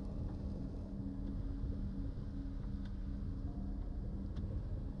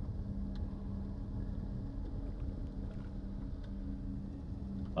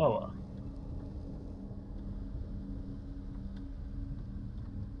 Oh well.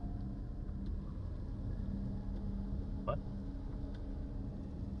 What?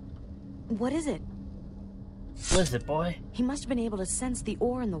 What is it? What is it, boy? He must have been able to sense the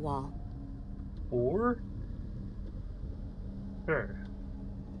ore in the wall. Ore? Sure.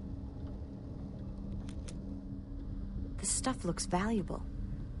 This stuff looks valuable,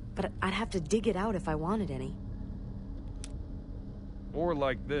 but I'd have to dig it out if I wanted any. Ore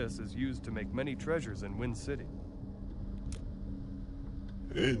like this is used to make many treasures in Wind City.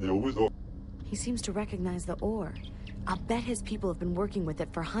 He seems to recognize the ore. I'll bet his people have been working with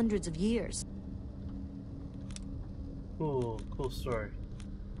it for hundreds of years. Cool story.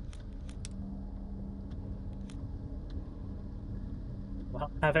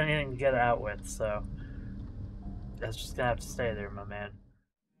 Well, I don't have anything to get out with, so that's just gonna have to stay there, my man.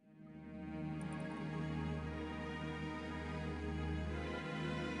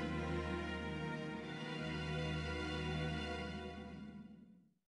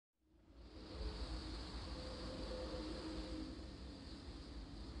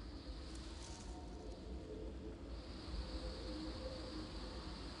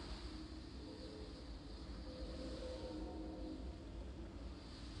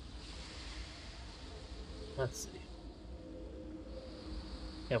 Let's see.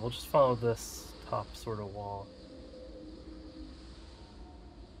 Yeah, we'll just follow this top sort of wall.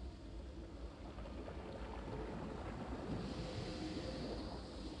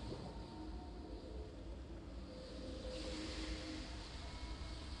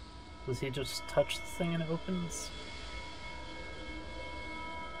 Does he just touch the thing and it opens?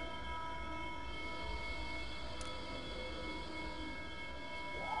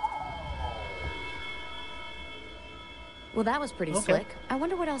 Well, that was pretty slick. I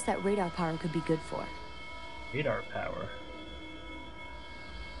wonder what else that radar power could be good for. Radar power.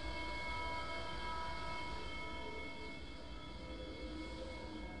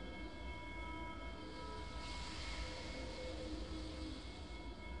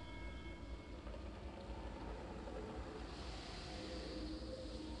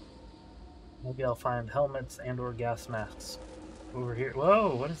 Maybe I'll find helmets and or gas masks over here.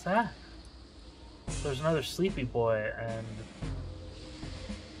 Whoa, what is that? There's another sleepy boy, and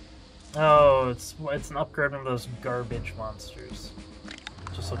oh, it's an upgrade of those garbage monsters. It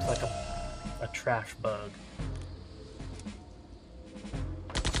just looks like a trash bug.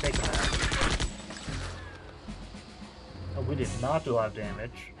 Take him out. Oh, we did not do a lot of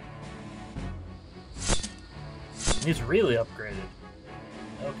damage. He's really upgraded.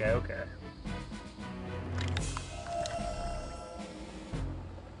 Okay, okay.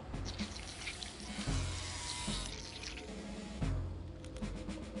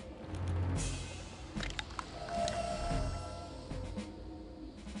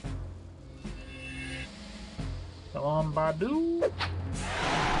 Come on, Badu.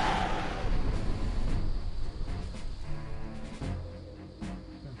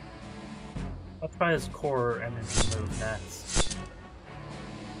 I'll try his core energy move next.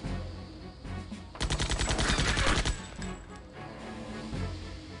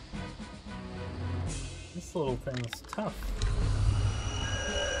 This little thing's tough.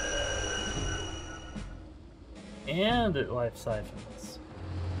 And it life siphons.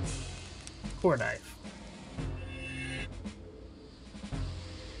 Core knife.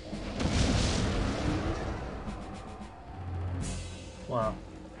 Wow.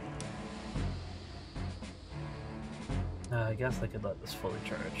 I guess I could let this fully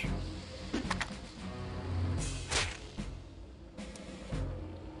charge.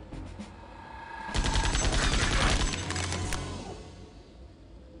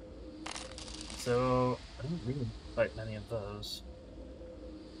 So, I didn't really fight many of those.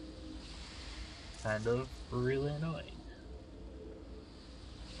 Kind of really annoying.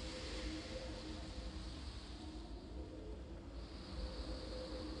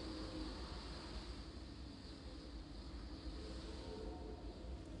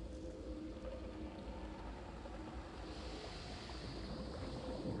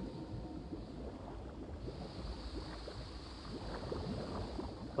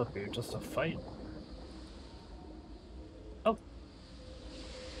 Okay, just a fight. Oh!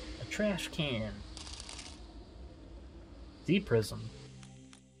 A trash can. Sea prism.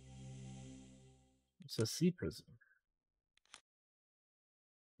 It's a sea prism.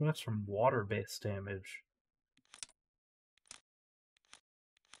 That's from water-based damage.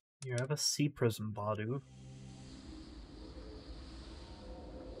 You have a sea prism, Badu.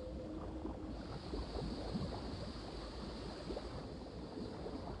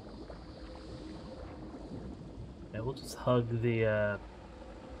 Yeah, we'll just hug the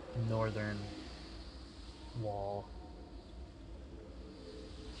northern wall.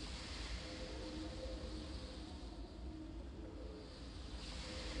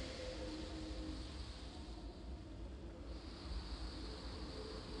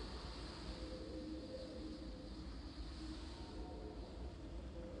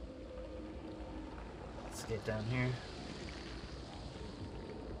 Let's get down here.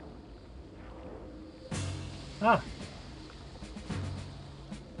 Ah!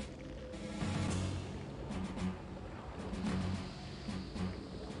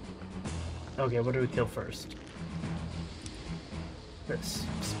 Okay, what do we kill first? This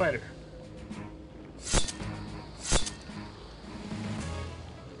spider.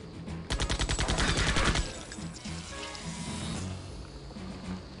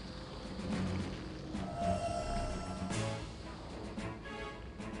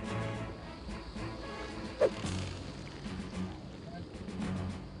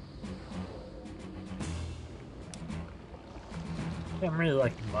 Yeah, I'm really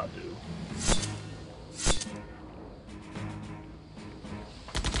liking Badu.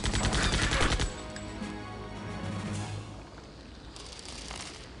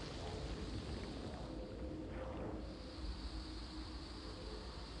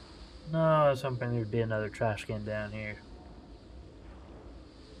 No, was hoping there'd be another trash can down here.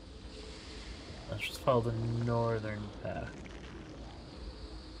 Let's just follow the northern path.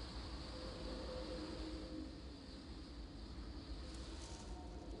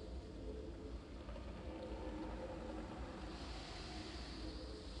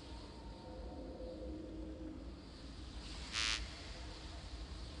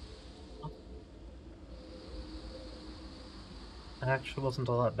 It actually wasn't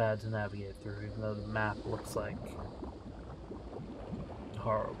all that bad to navigate through, even though the map looks like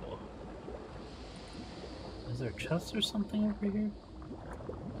horrible. Is there a chest or something over here?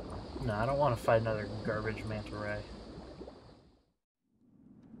 No, I don't want to fight another garbage manta ray.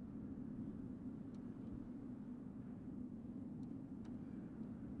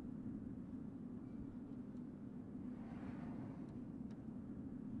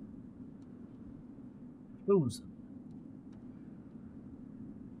 Who's?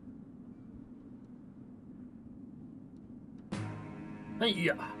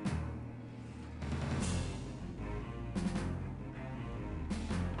 Yeah.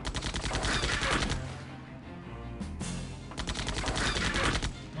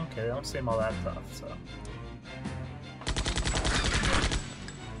 Okay, they don't seem all that tough, so.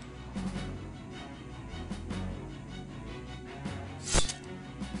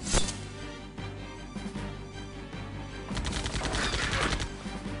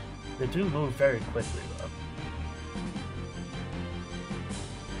 They do move very quickly, though.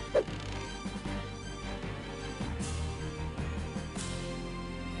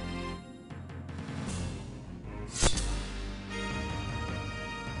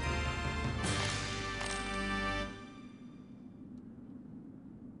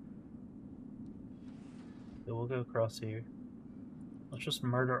 So we'll go across here. Let's just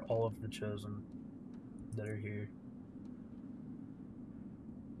murder all of the chosen that are here.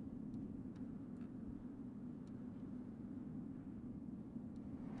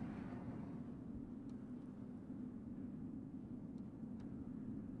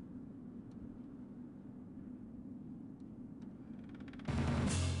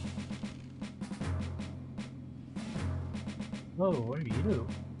 Whoa, what are you?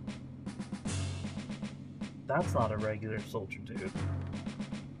 That's not a regular soldier dude.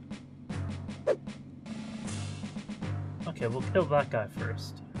 Okay, we'll kill that guy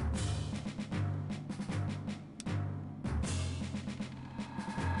first.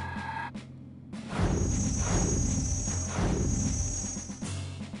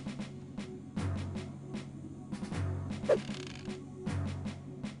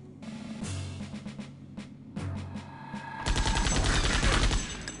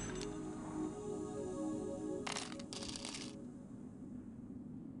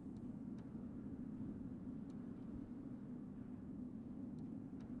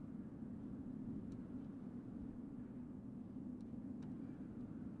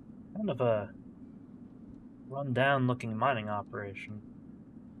 Kind of a run-down looking mining operation.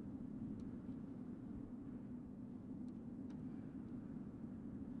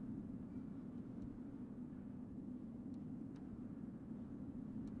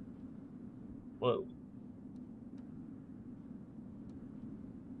 Whoa.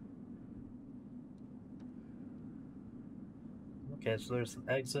 Okay, so there's an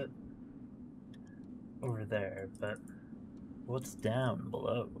exit over there, but what's down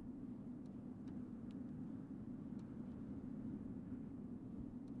below?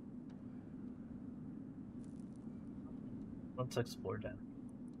 Let's explore down.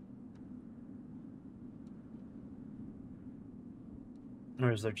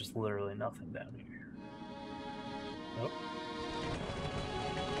 Or is there just literally nothing down here? Nope.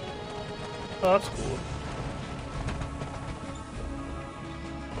 Oh, that's cool.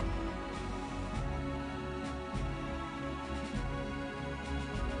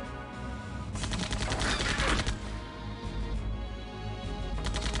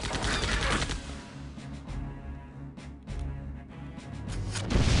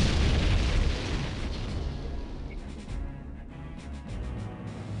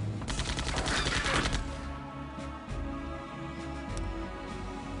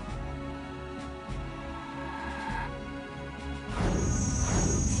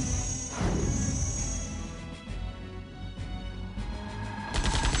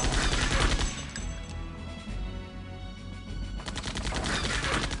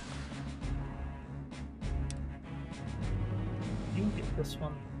 This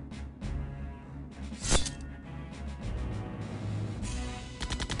one.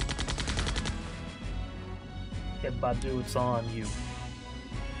 Get Badu, it's on you.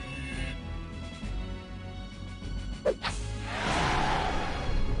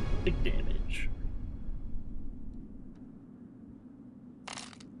 Big damage.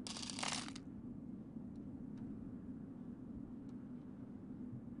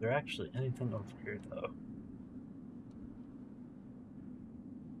 there actually anything over here, though?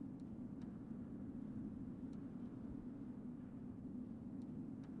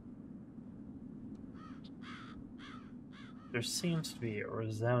 There seems to be a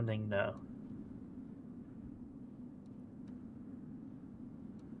resounding no.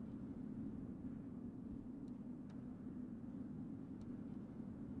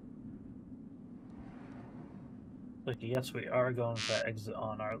 Look, yes, we are going to exit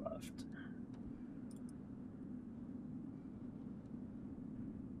on our left.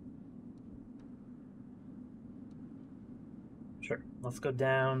 Sure, let's go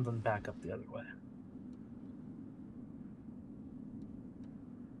down, then back up the other way.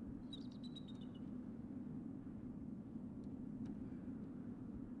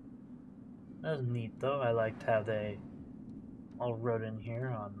 That was neat, though. I liked how they all rode in here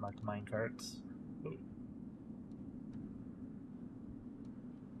on, like, minecarts. Ooh.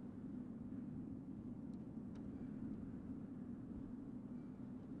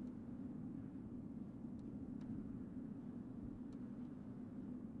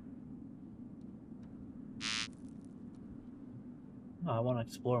 Oh, I want to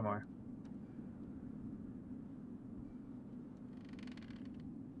explore more.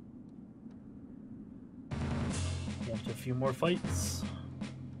 Get into a few more fights.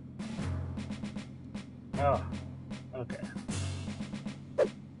 Oh, okay.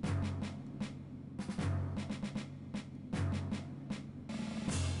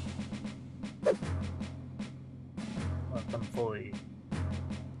 Let them fully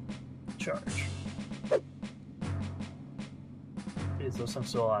charge. Jeez, those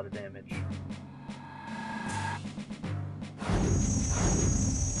things do a lot of damage.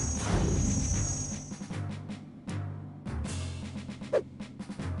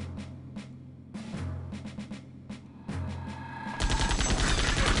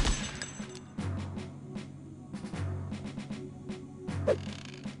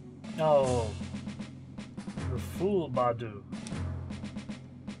 Oh, the fool Badu.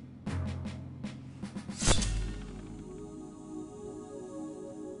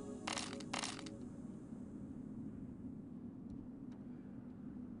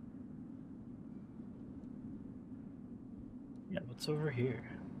 Yeah, what's over here?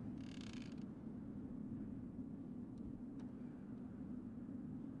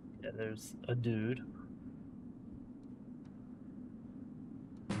 Yeah, there's a dude.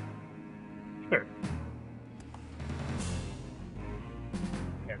 Sure.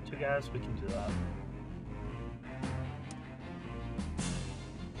 Yeah, two guys, we can do that.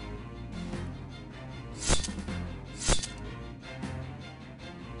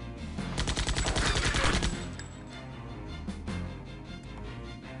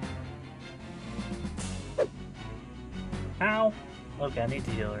 Ow! Okay, I need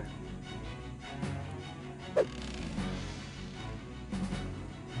to heal her.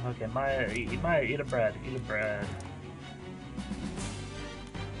 Okay, Maya, eat a bread. Eat a bread.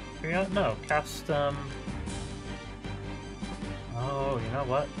 Here, no, cast, Oh, you know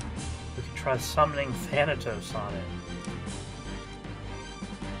what? We could try summoning Thanatos on it.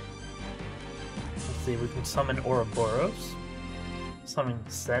 Let's see, we can summon Ouroboros, summon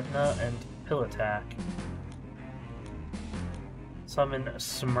Sedna and Pillatak, summon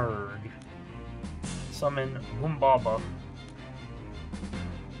Smurg, summon Humbaba,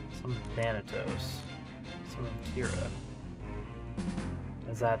 summon Thanatos, summon Kira.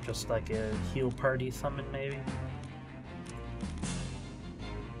 Is that just like a heal party summon, maybe?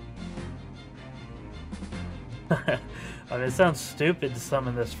 I mean, it sounds stupid to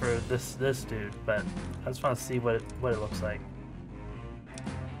summon this for this dude, but I just want to see what it looks like.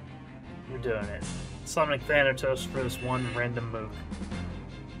 We're doing it. Summoning Thanatos for this one random mook.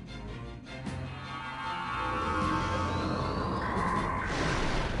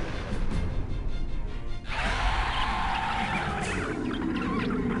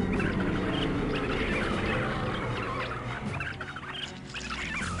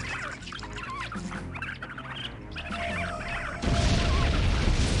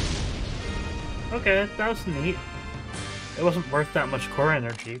 Okay, that was neat. It wasn't worth that much core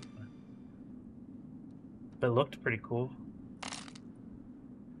energy, but it looked pretty cool.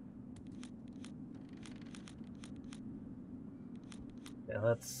 Yeah,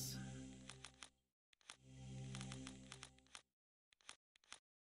 let's...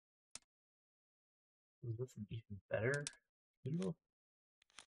 Is this an even better heal?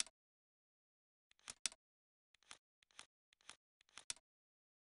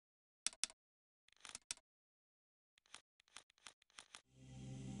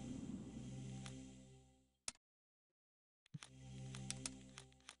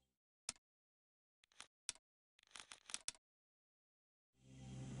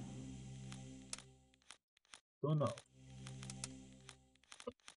 Don't know.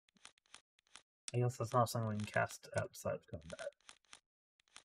 I guess that's not something we can cast outside of combat.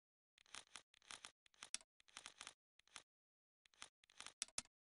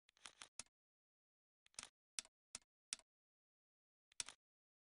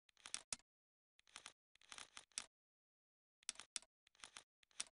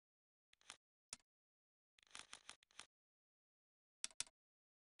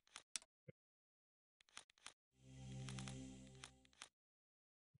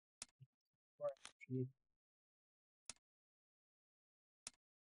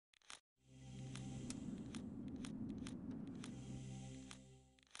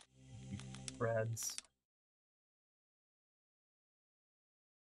 Threads.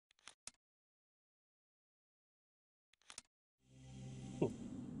 Cool.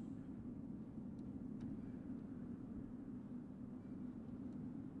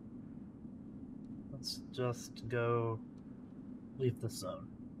 Let's just go leave the zone.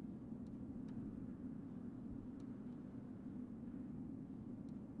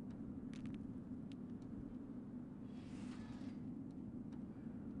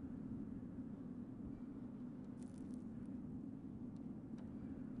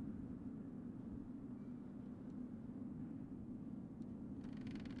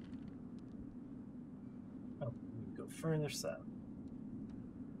 Oh, we can go further south.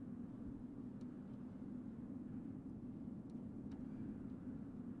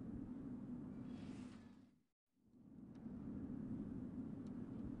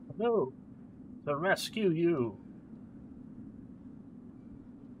 No, to rescue you.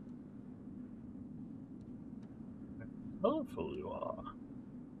 Colorful you are.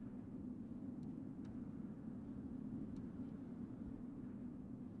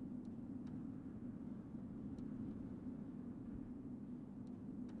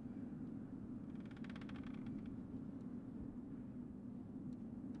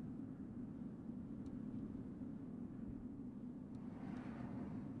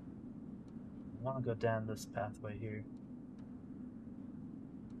 I want to go down this pathway here.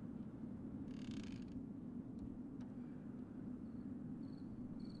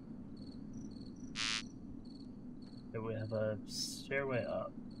 Here we have a stairway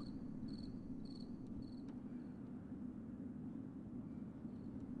up.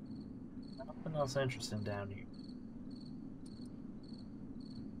 Nothing else interesting down here.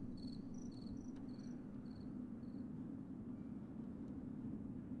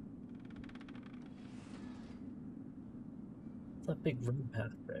 What's that big road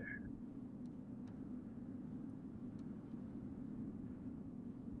path there?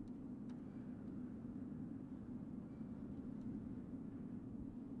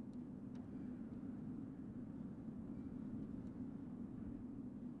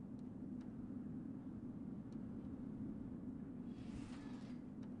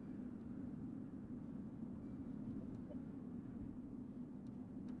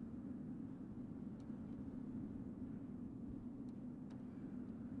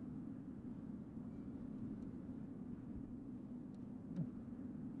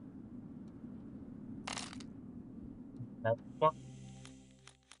 That's what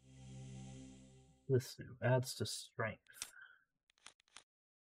this do. Adds to strength.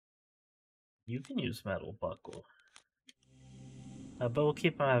 You can use metal buckle. But we'll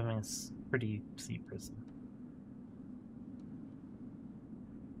keep on having a pretty sea prison.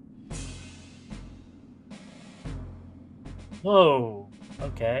 Whoa!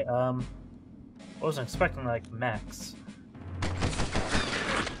 Okay, wasn't expecting like mechs.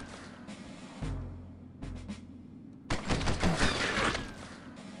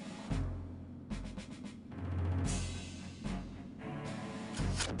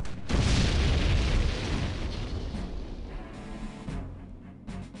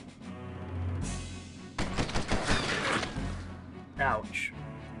 Ouch.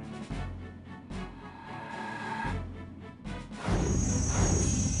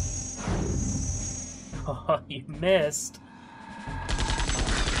 Oh, you missed.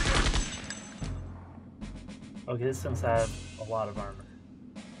 Okay, this thing's have a lot of armor.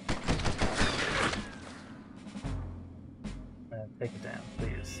 Take it down,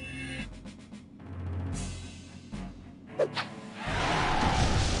 please.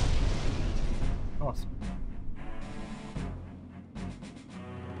 Awesome.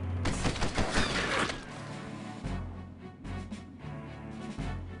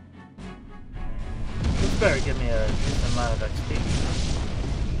 This better give me a decent amount of XP.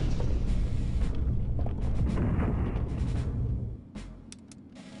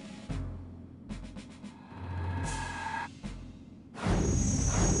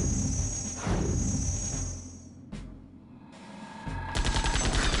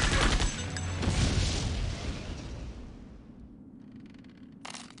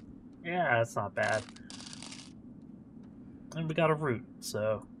 Yeah, that's not bad. And we got a route,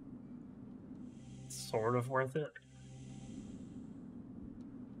 so it's sort of worth it.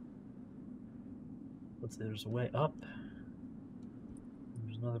 Let's see, there's a way up.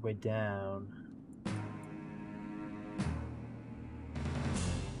 There's another way down.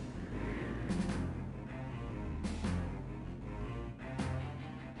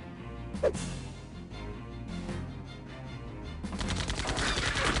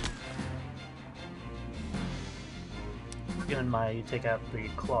 Given my take out the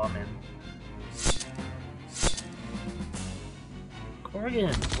clawman.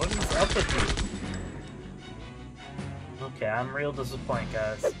 Corrigan, what is up with you? Okay, I'm real disappointed,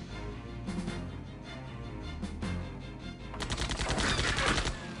 guys.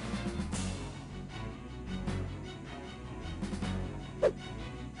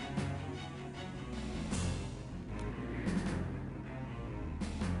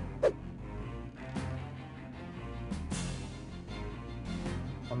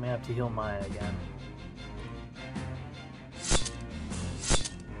 I may have to heal Maya again.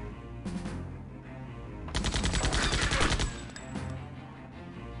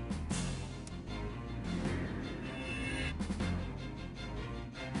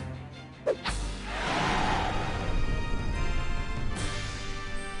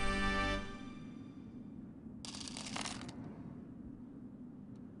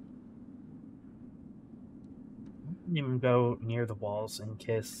 Even go near the walls in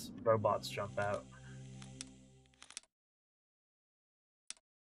case robots jump out.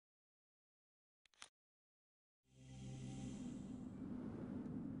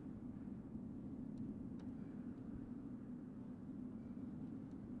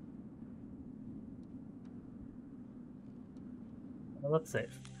 Well, let's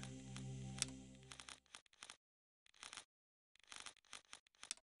save.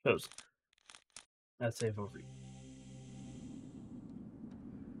 Close. Let's save over.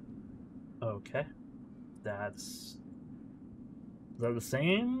 Okay. Is that the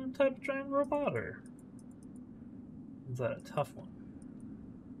same type of giant robot, or is that a tough one?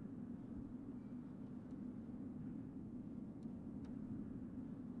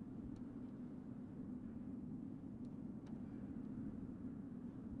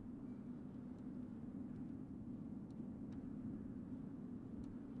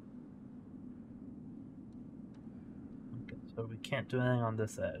 Okay, so we can't do anything on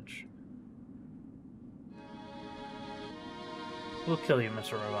this edge. We'll kill you,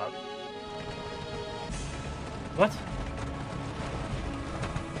 Mr. Robot. What?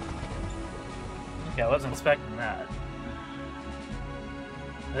 Okay, I wasn't expecting that.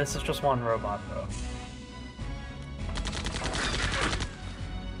 This is just one robot, though.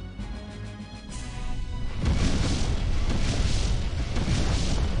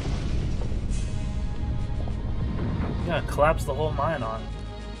 Yeah, collapse the whole mine on.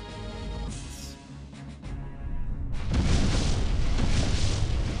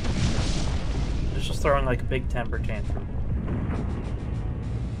 It's just throwing like a big temper tantrum.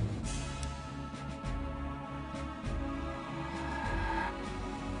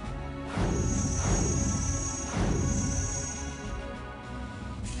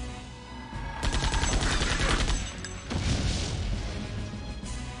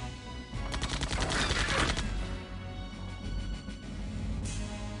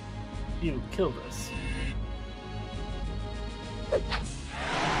 You kill this.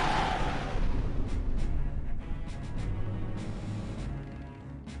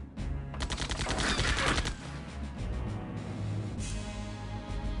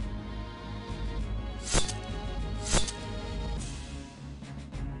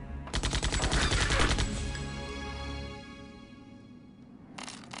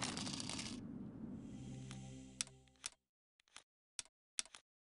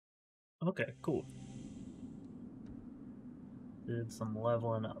 Okay, cool. Did some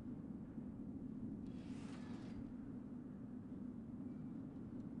leveling up.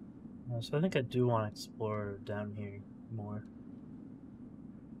 So I think I do want to explore down here more.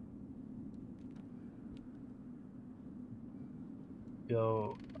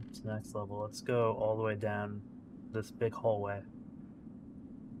 Go up to the next level. Let's go all the way down this big hallway.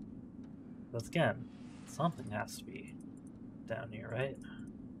 But again, something has to be down here, right?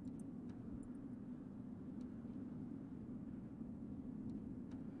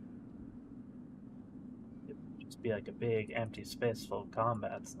 It'd just be like a big empty space full of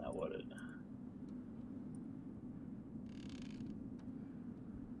combats now, would it?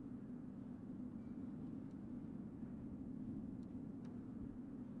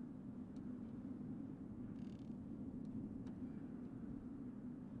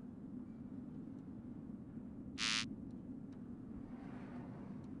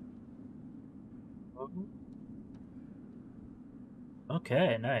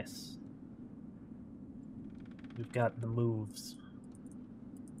 Okay, nice. We've got the moves.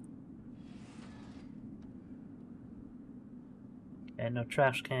 And no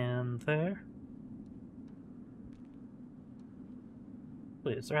trash can there.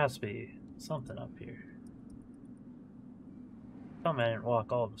 Please, there has to be something up here. Tell me I didn't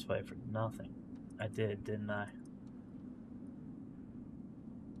walk all this way for nothing. I did, didn't I?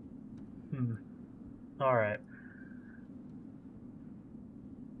 Alright.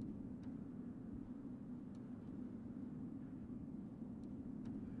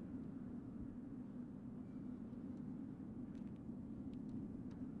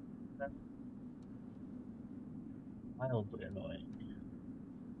 Mildly annoying.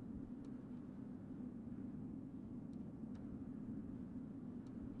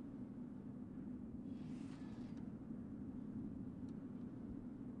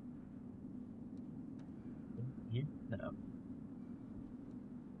 You know.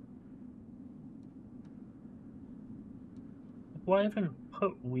 Why even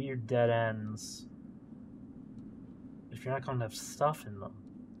put weird dead ends if you're not going to have stuff in them?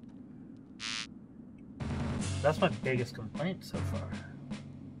 That's my biggest complaint so far.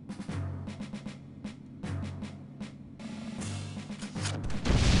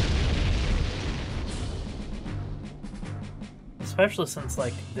 Especially since,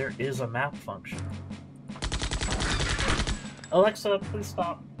 like, there is a map function. Alexa, please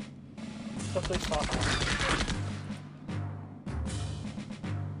stop. Please stop.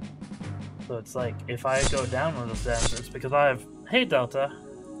 So it's like, if I go down one of those ends, it's because I have... Hey, Delta!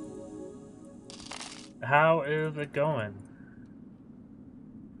 How is it going?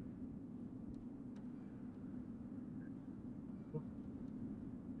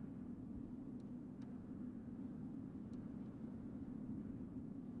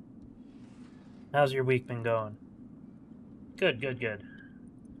 How's your week been going? Good, good, good.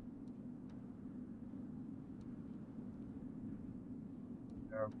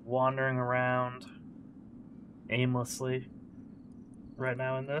 They're wandering around aimlessly right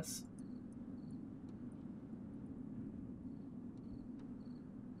now in this.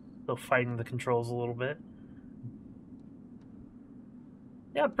 Still fighting the controls a little bit.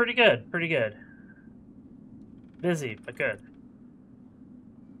 Yeah, pretty good, pretty good. Busy, but good.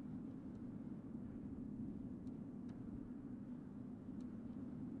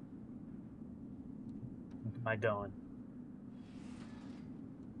 Where am I going?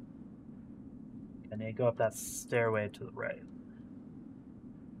 I need to go up that stairway to the right.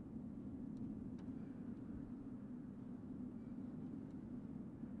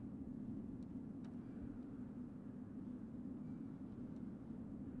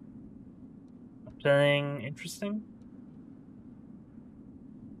 Something interesting?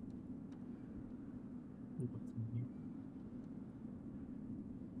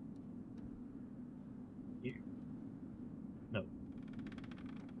 Here. No.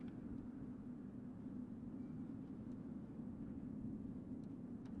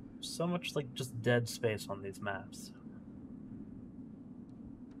 So much like just dead space on these maps.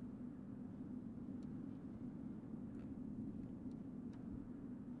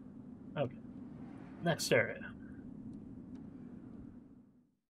 Okay. Next area.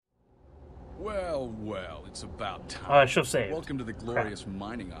 Well, well, it's about time. Oh, I should have saved. Welcome to the glorious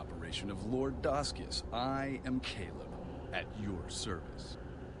mining operation of Lord Daskius. I am Caleb, at your service.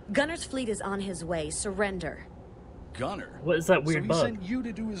 Gunner's fleet is on his way. Surrender. Gunner? What is that weird bug? So he sent you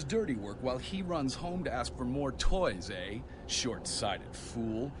to do his dirty work while he runs home to ask for more toys, eh? Short-sighted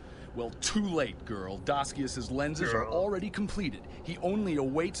fool. Well, too late, girl. Daskius' lenses are already completed. He only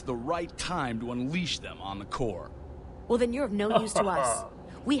awaits the right time to unleash them on the core. Well, then you're of no use to us.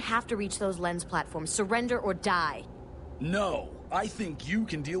 We have to reach those lens platforms. Surrender or die. No, I think you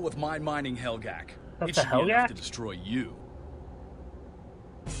can deal with my mining helgak. That's it a should be enough helgak? to destroy you.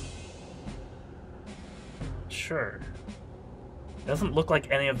 Sure. Doesn't look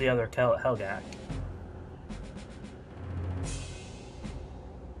like any of the other helgak.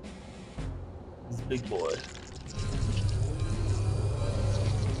 This is a big boy.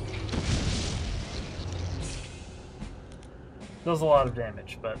 Does a lot of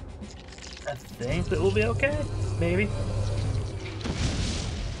damage, but I think that will be okay. Maybe.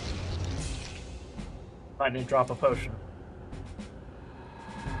 Might need to drop a potion.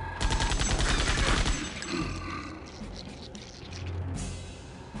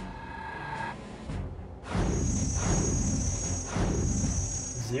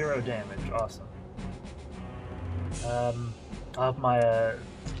 Zero damage, awesome. I'll have my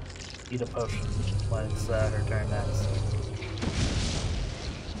eat a potion when it's her turn next.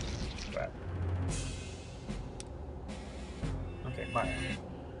 Right. My.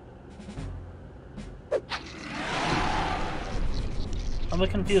 I'm a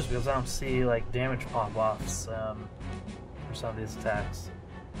bit confused because I don't see like damage pop-offs for some of these attacks.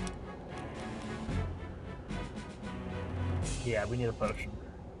 Yeah, we need a potion.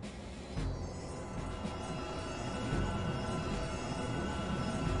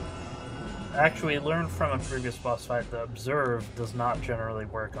 Actually, learned from a previous boss fight that Observe does not generally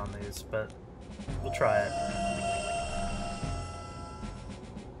work on these, but we'll try it.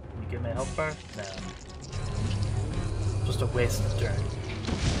 Can you give me a health bar? No. Just a wasted turn.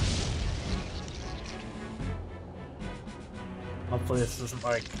 Hopefully this isn't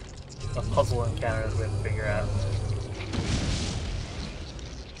like a puzzle encounter that we have to figure out.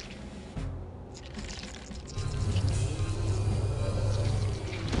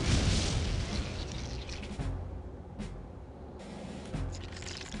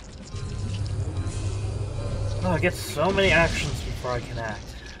 Oh, I get so many actions before I can act.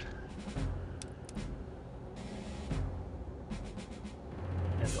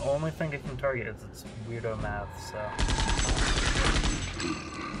 And the only thing it can target is its weirdo mouth, so...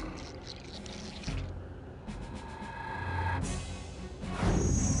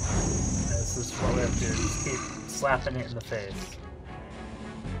 This is what we have to do, just keep slapping it in the face.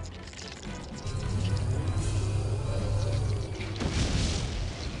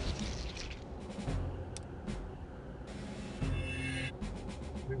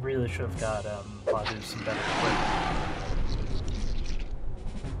 We really should have got Badu some better equipment.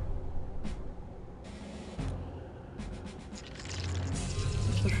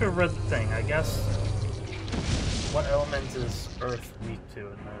 I should have read the thing, I guess. What element is Earth weak to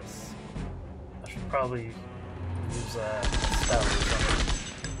in this? I should probably use a spell or something.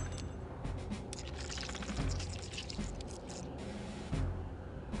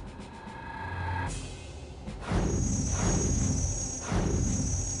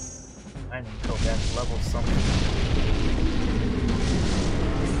 I need to go back to level something.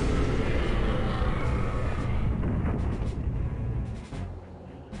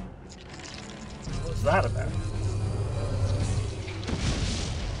 What's that about?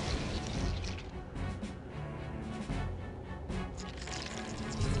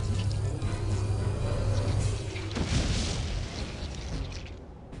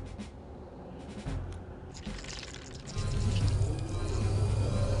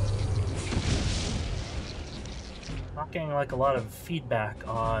 Not getting like a lot of feedback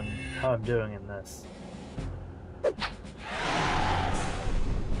on how I'm doing in this.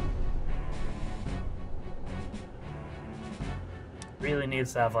 Really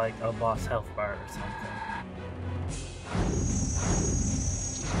needs to have like a boss health bar or something.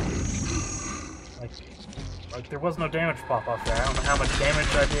 Like there was no damage pop off there. I don't know how much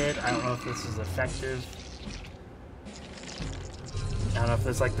damage I did. I don't know if this is effective. I don't know if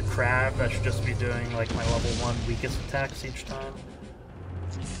there's like the crab that should just be doing like my level 1 weakest attacks each time.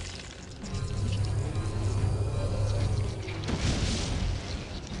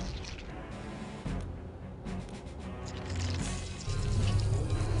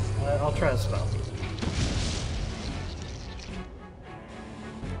 I'll try a spell.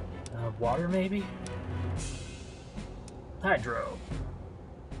 Water maybe? Hydro.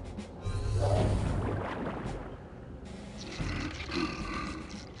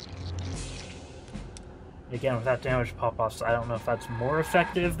 Again, without damage pop-offs, I don't know if that's more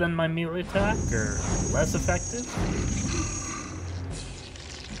effective than my melee attack, or less effective.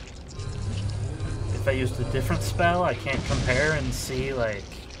 If I used a different spell, I can't compare and see, like,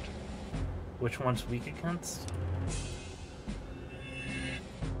 which one's weak against.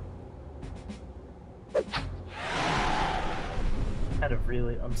 Kind of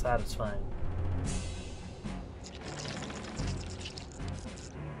really unsatisfying.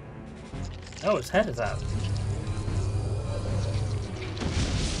 Oh, his head is out.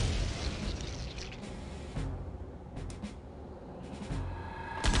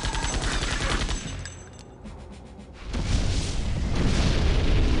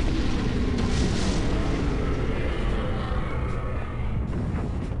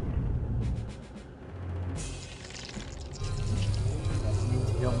 I need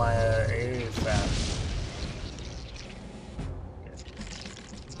to heal my area staff.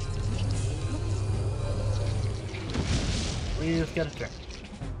 Please get a turn.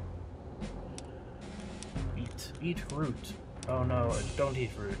 Eat root. Oh no, don't eat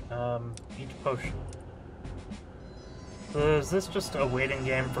root. Eat potion. So is this just a waiting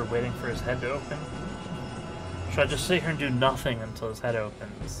game for waiting for his head to open? Should I just sit here and do nothing until his head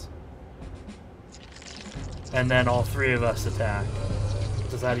opens? And then all three of us attack?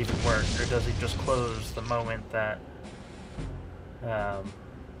 Does that even work? Or does he just close the moment that I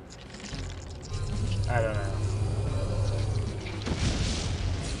don't know.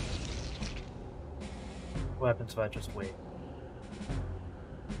 What happens if I just wait?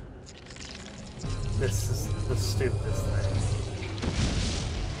 This is the stupidest thing.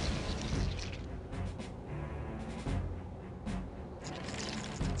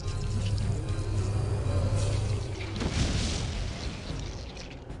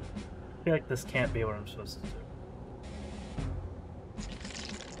 I feel like this can't be what I'm supposed to do.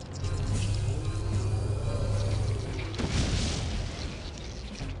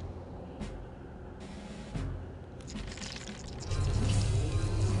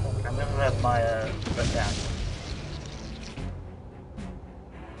 I'm gonna have my attack.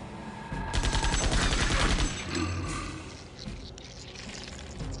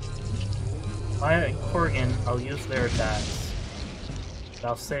 Maya and Corrigan, I'll use their attacks.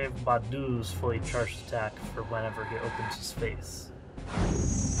 I'll save Badu's fully charged attack for whenever he opens his face.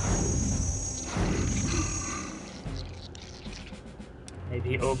 Maybe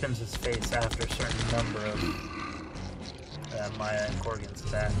he opens his face after a certain number of Maya and Corrigan's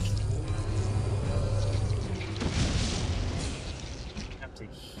attacks. I have to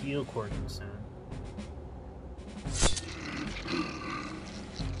heal Corrigan soon.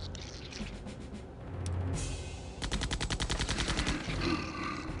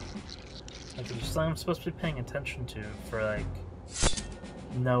 There's something I'm supposed to be paying attention to for, like,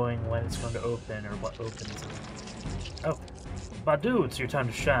 knowing when it's going to open or what opens. Oh, Badu, it's your time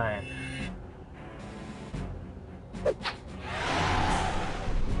to shine.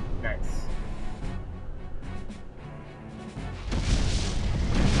 Nice.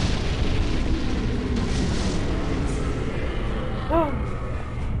 Oh.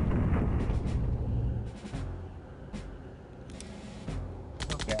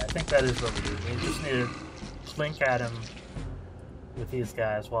 Okay, I think that is what we do. We just need to blink at him with these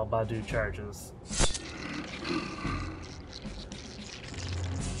guys while Badu charges.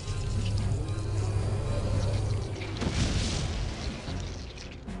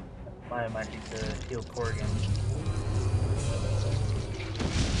 Maya might need to heal Corrigan.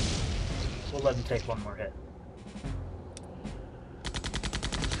 We'll let him take one more hit.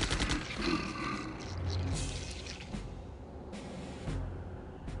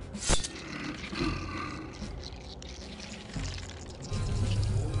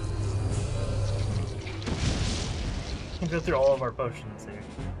 We can go through all of our potions here.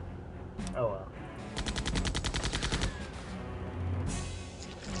 Oh well.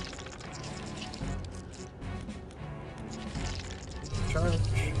 Charge.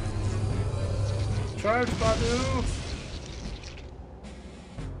 Charge, Badu!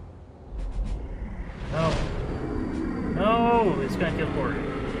 No. No! It's gonna kill Corrigan.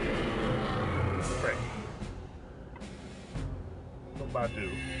 Right. Kill Badu.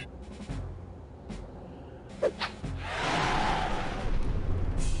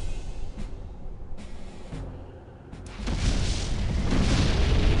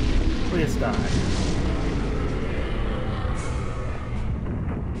 Please die.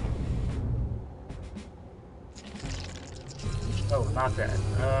 Oh, not that.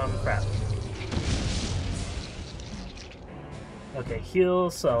 Crap. Okay, heal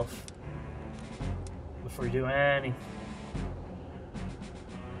self before you do anything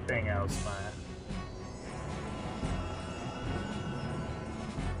else, Maya.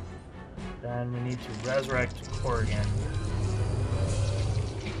 Then we need to resurrect Corrigan.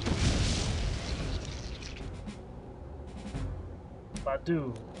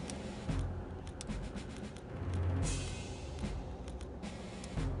 Badu.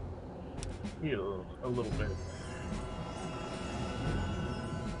 Heal a little bit.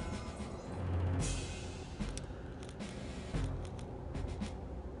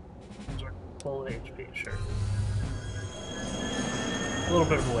 Full HP, sure. A little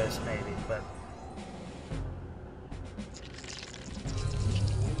bit of a waste, maybe, but.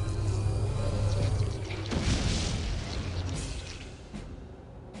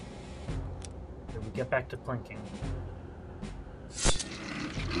 Here we get back to plinking.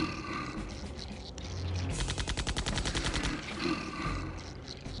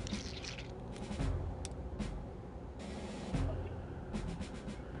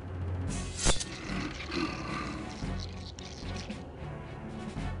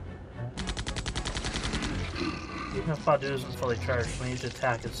 Even if Badu isn't fully charged, we need to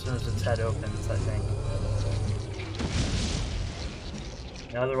attack as soon as its head opens, I think.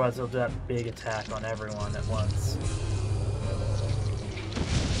 Yeah, otherwise it'll do that big attack on everyone at once.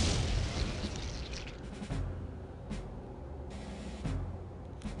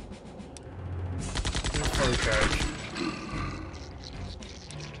 He's fully charged.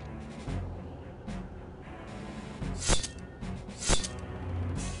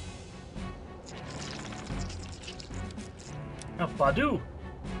 Oh, Badu!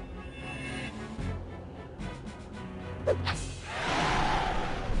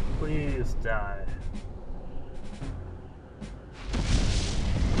 Please die.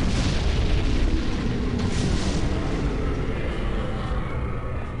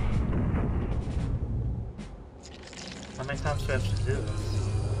 How many times do I have to do this?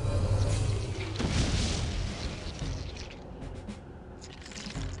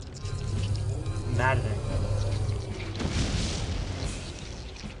 Maddening.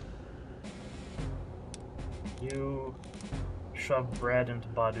 You shove bread into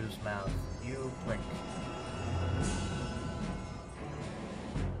Badu's mouth. You blink.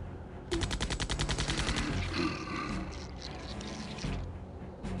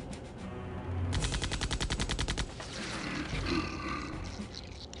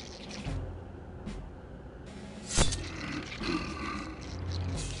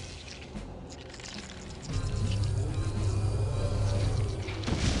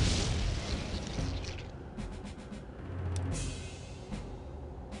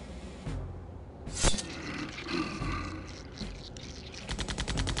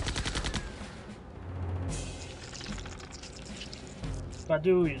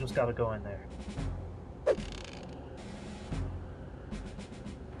 Badu, you just gotta go in there.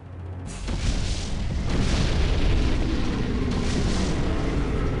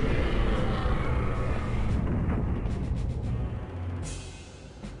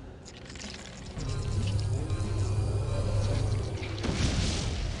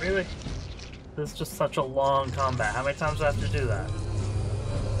 Really? This is just such a long combat. How many times do I have to do that?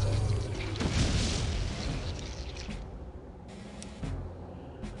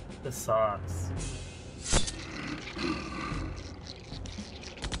 This sucks.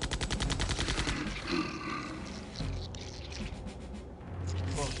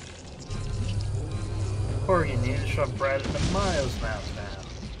 Corgi, you need to shove bread into Mayo's mouth now.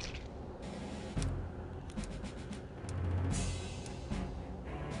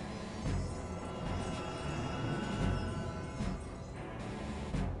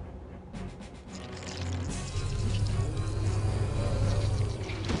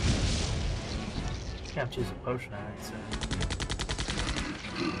 I have to use a potion, I'd say.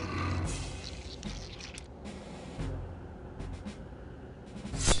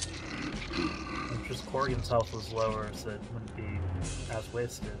 If just Corgan's health was lower, so it wouldn't be as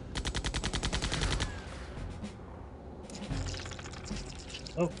wasted.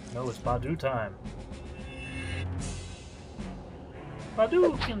 Oh, no, it's Badu time.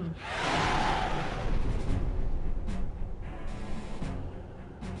 Badu can...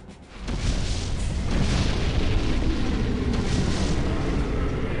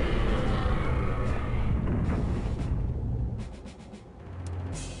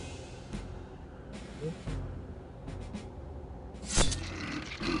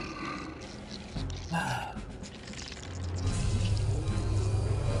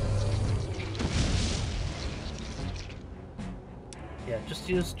 Yeah,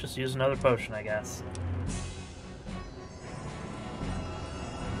 just use another potion, I guess.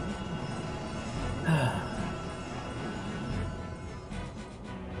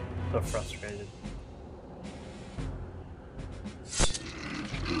 So frustrated.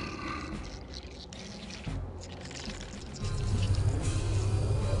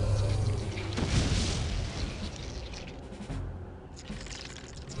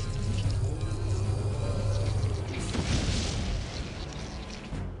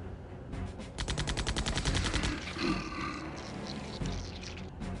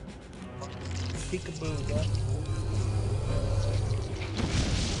 Peekaboo, yeah.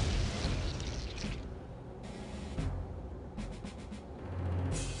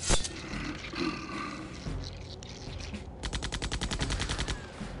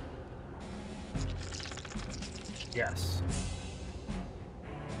 Yes.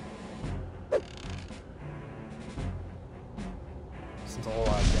 This is a whole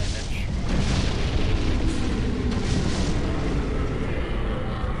lot of damage.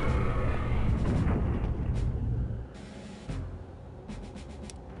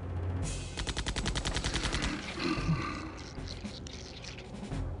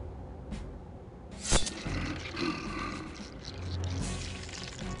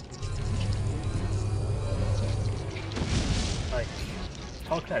 Like,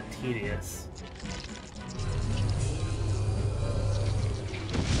 talk that tedious.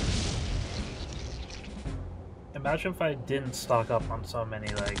 Imagine if I didn't stock up on so many,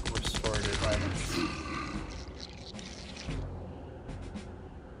 like, restorative items.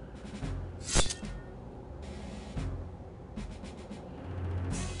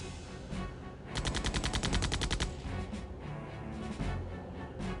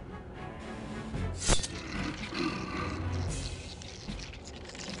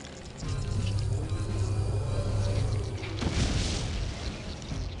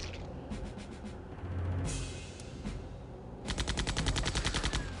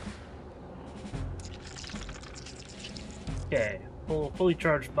 Fully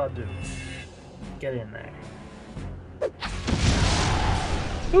charged Badu. Get in there.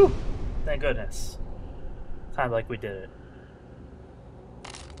 Whew! Thank goodness. Sounds like we did it.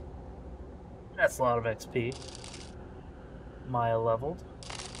 That's a lot of XP. Maya leveled.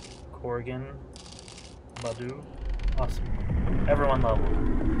 Corrigan. Badu. Awesome. Everyone leveled.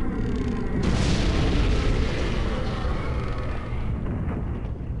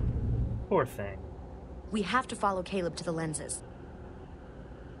 Poor thing. We have to follow Caleb to the lenses.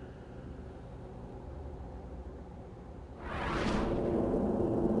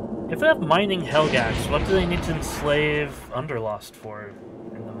 If they have mining helgaks, what do they need to enslave Underlost for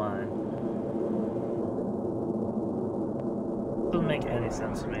in the mine? Doesn't make any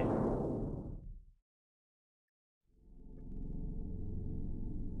sense to me.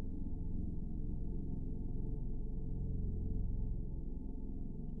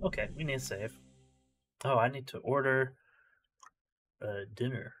 Okay, we need to save. Oh, I need to order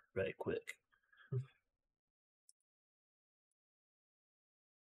dinner right quick.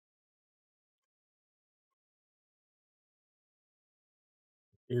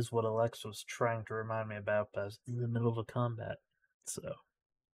 Is what Alexa was trying to remind me about, but I was in the middle of a combat, so.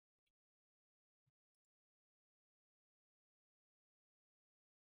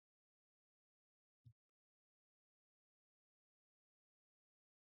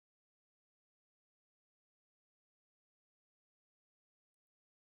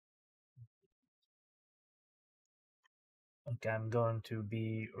 Okay, I'm going to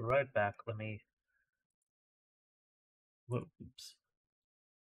be right back. Let me. Whoa, oops.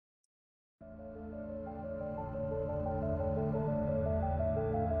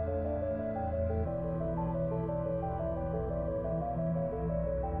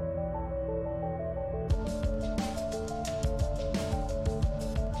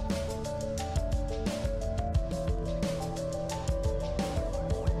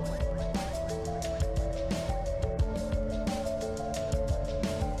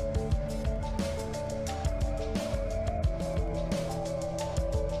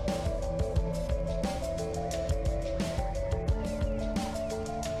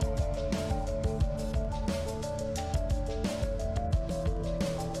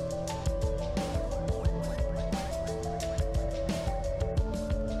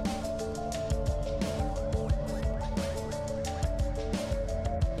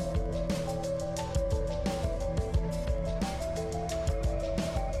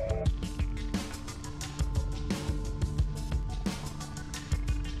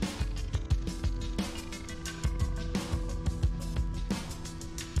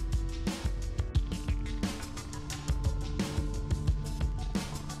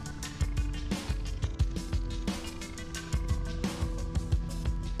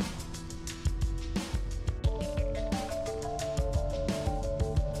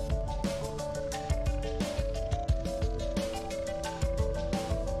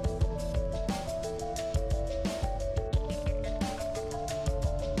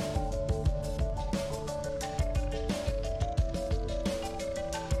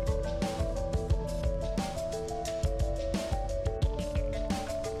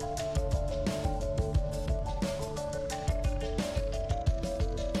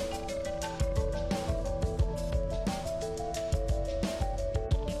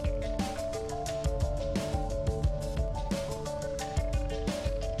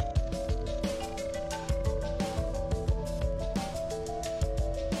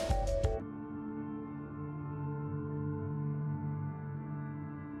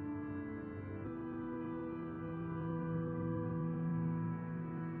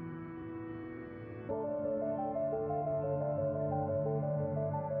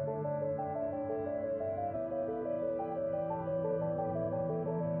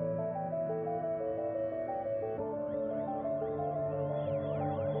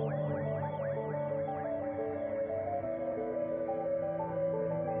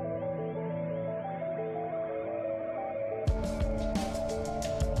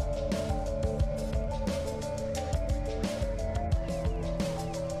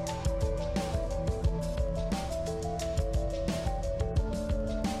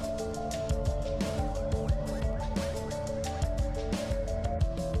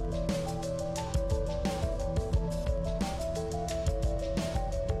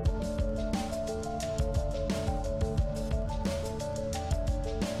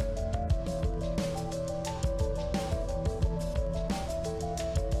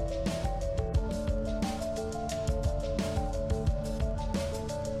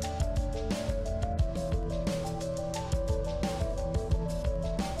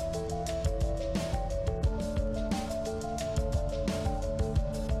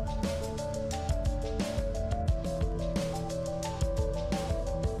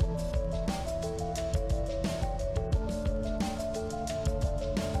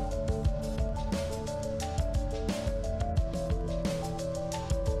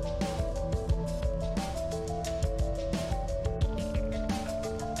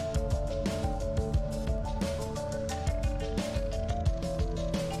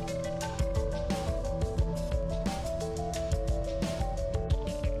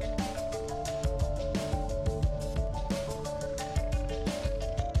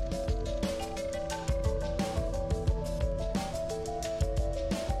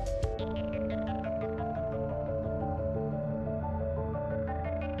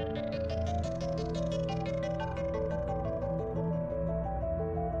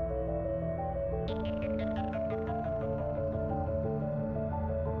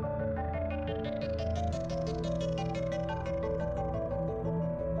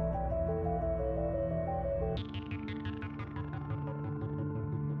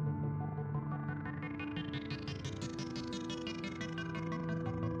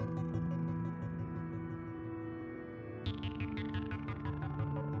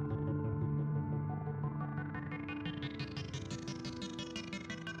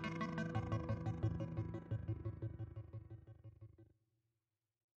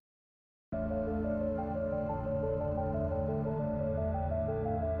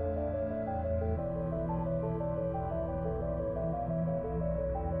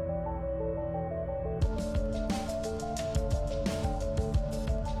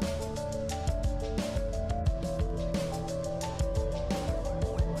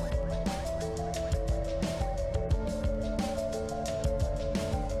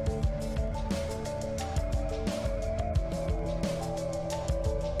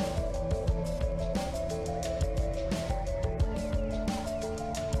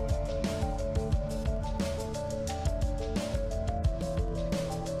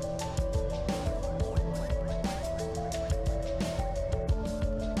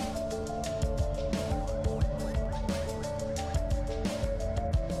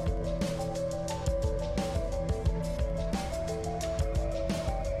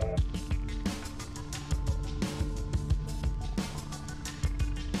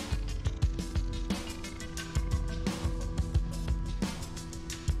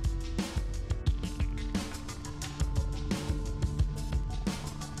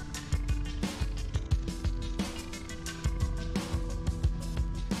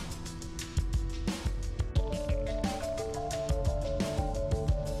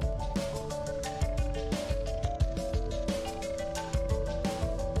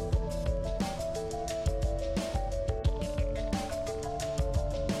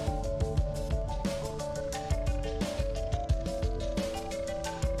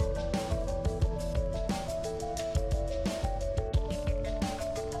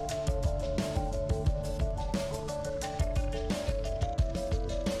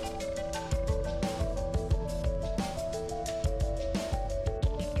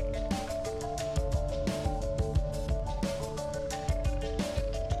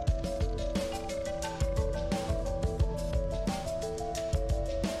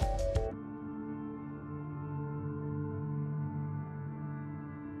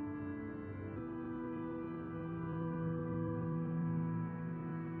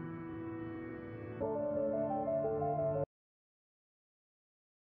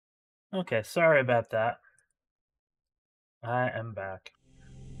 Okay, sorry about that. I am back.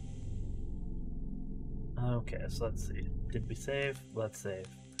 Okay, so let's see. Did we save? Let's save.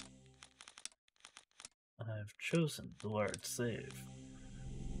 I've chosen the word save.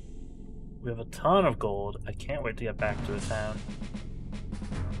 We have a ton of gold. I can't wait to get back to the town.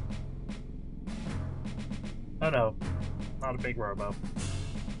 Oh no, not a big robo.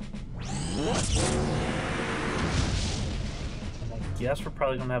 And I guess we're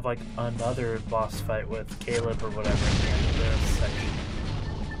probably gonna have like another boss fight with Caleb or whatever at the end of this section.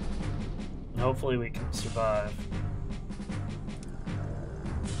 And hopefully we can survive.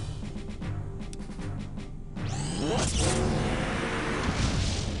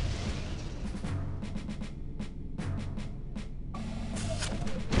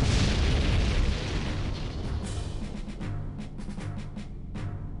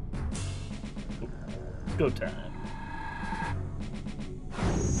 Go time.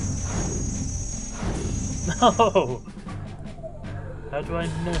 No! How do I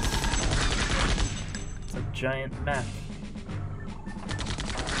miss? It's a giant mech.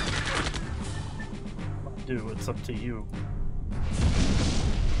 Dude, it's up to you.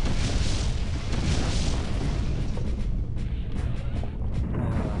 Oh,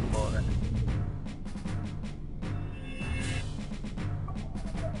 boy.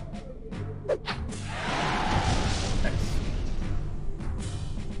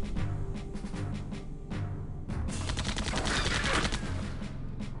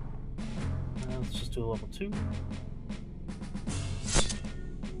 Let's just do level 2.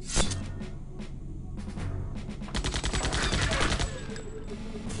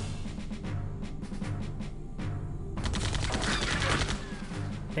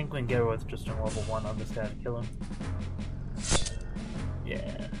 I think we can get away with just doing level 1 on this guy to kill him.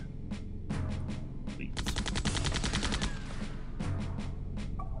 Yeah. Sweet.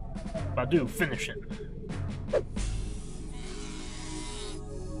 Badu, finish him.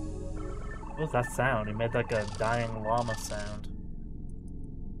 What was that sound? He made like a dying llama sound.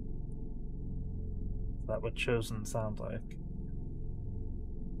 Is that what Chosen sounds like?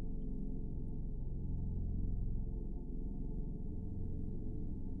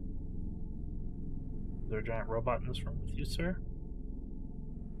 Is there a giant robot in this room with you, sir?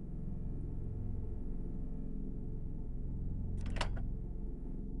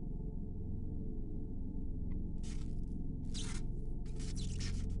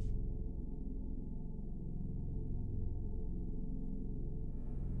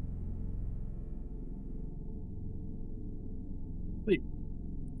 Wait.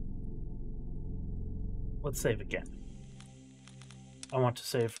 Let's save again. I want to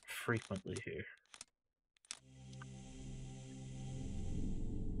save frequently here.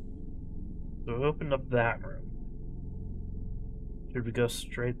 So we opened up that room. Should we go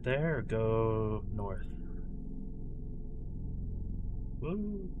straight there or go north?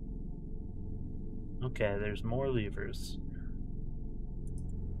 Woo. Okay, there's more levers.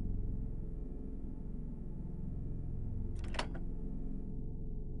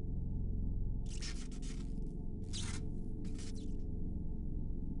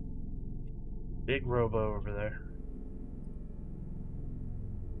 Big robo over there.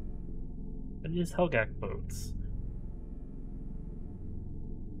 And these helgak boats.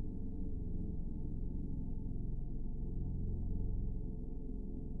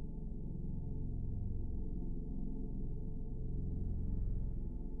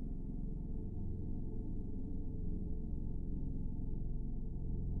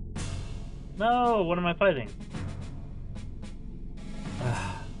 No, what am I fighting?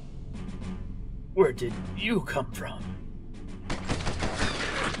 Where did you come from?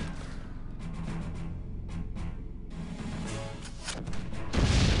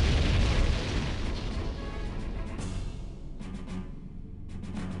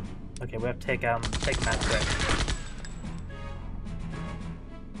 Okay, we have to take him out quick.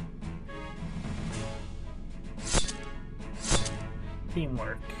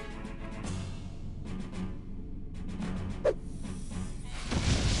 Teamwork.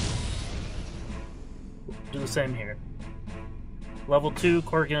 Do the same here. Level 2,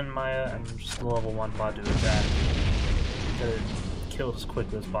 Corgan and Maya, and just the level 1 Badu attack. Gotta kill as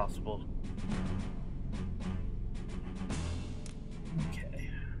quickly as possible. Okay.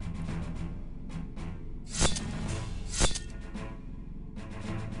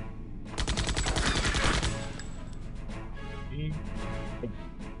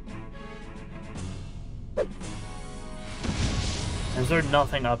 Is there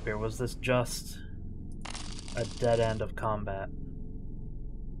nothing up here? Was this just a dead end of combat?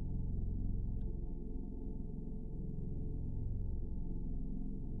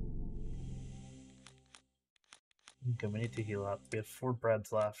 Okay, we need to heal up. We have 4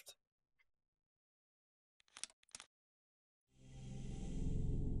 breads left.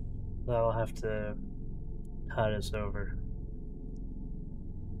 That'll have to tide us over.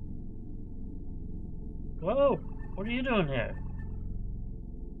 Whoa! What are you doing here?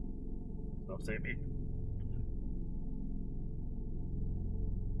 Don't save me.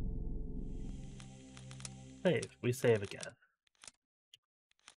 Save. We save again.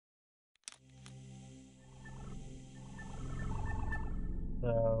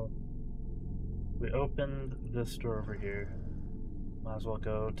 So, we opened this door over here. Might as well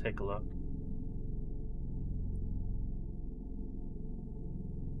go take a look.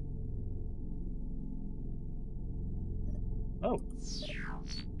 Oh!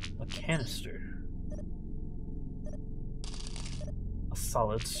 A canister. A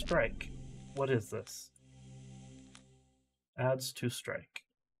solid strike. What is this? Adds to strike.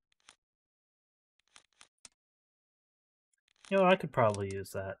 You know, I could probably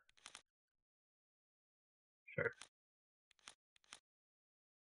use that. Sure.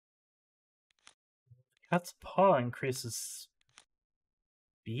 Cat's paw increases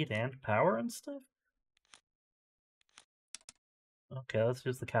speed and power and stuff? Okay, let's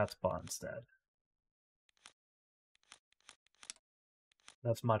use the cat's paw instead.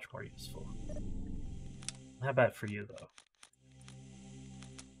 That's much more useful. How about for you, though?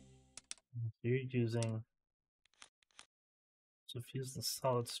 You're using... So if you use the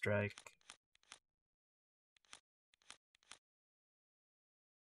solid strike...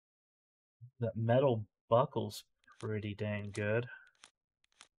 That metal buckle's pretty dang good.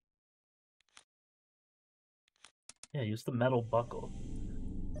 Yeah, use the metal buckle.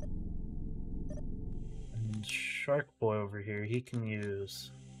 And Shark Boy over here, he can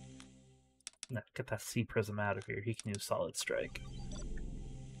use... No, get that sea prism out of here. He can use solid strike.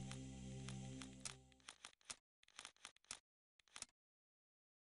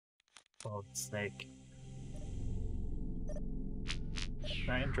 Solid snake. Can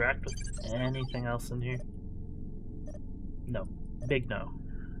I interact with anything else in here? No. Big no.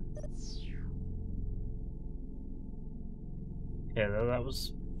 Yeah, that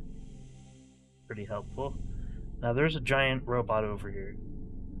was pretty helpful. Now there's a giant robot over here.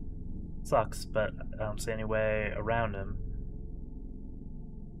 Sucks, but I don't see any way around him.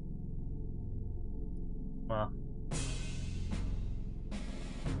 Well.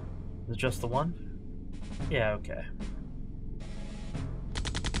 Is it just the one? Yeah, okay.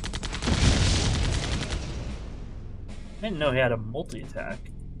 I didn't know he had a multi-attack.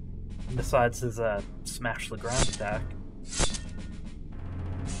 Besides his smash the ground attack.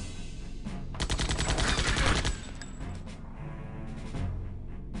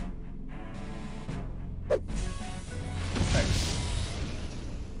 Nice.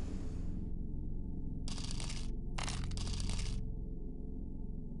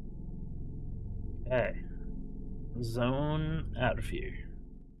 Okay. Zone out of here.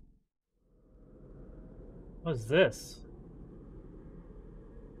 What's this?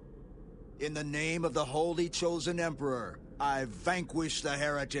 In the name of the holy chosen emperor, I vanquish the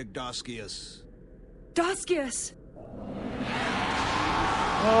heretic Doskius. Doskius!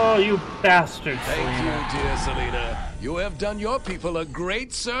 Oh, you bastard, Thank Selena. you, dear Selena. You have done your people a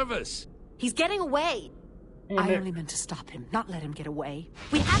great service. He's getting away. I only meant to stop him, not let him get away.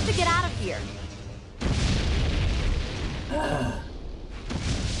 We have to get out of here.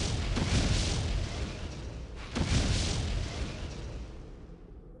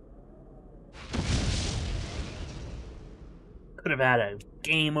 Could have had a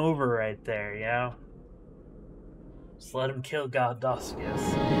game over right there, you know? Just let him kill God Doskius.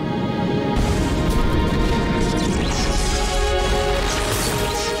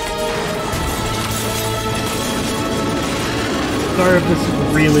 Sorry if this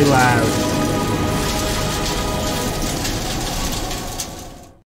is really loud.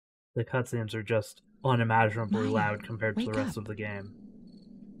 The cutscenes are just unimaginably Maya, loud compared to the wake rest up. of the game.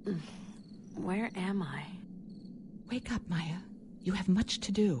 Where am I? Wake up, Maya. You have much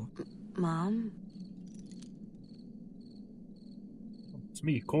to do. Mom? It's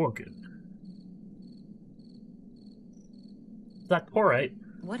me, Corgan. Is that Corite?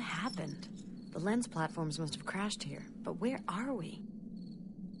 What happened? The lens platforms must have crashed here, but where are we?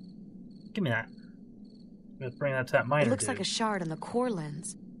 Give me that. Let's bring that to that miner It looks dude. like a shard in the core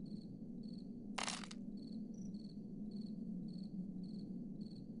lens.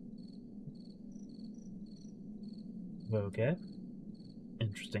 Okay.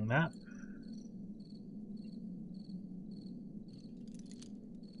 Interesting map.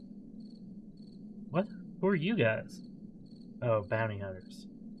 What? Who are you guys? Oh, bounty hunters.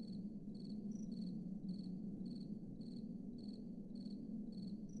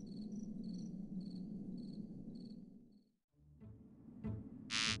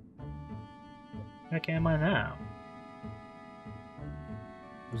 Heck am I now?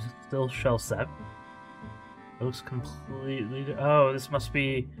 Was it still shell 7? Looks completely... Oh, this must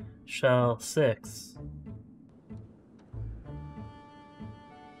be shell 6.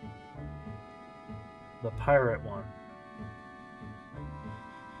 The pirate one.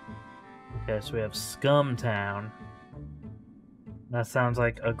 Okay, so we have Scum Town. That sounds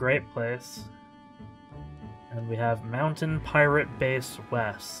like a great place. And we have Mountain Pirate Base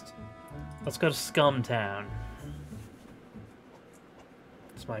West. Let's go to Scum Town.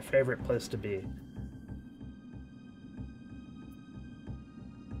 It's my favorite place to be.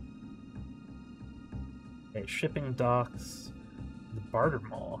 Okay, shipping docks, the barter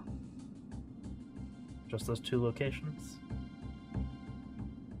mall. Just those 2 locations?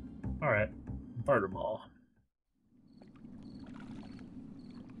 Alright, barter mall.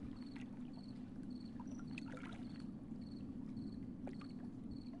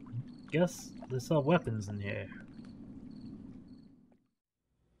 Guess they sell weapons in here.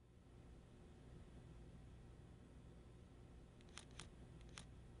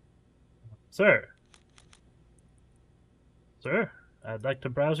 Sir! Sir, I'd like to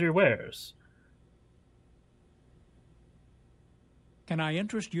browse your wares. Can I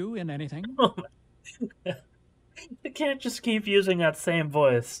interest you in anything? You can't just keep using that same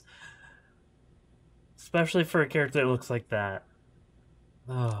voice. Especially for a character that looks like that.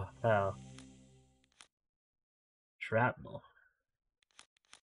 Oh, hell. Shrapnel.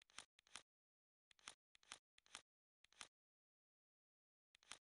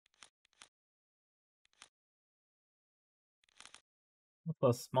 With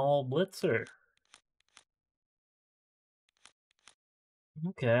a small blitzer.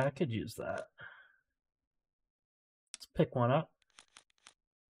 Okay, I could use that. Let's pick one up.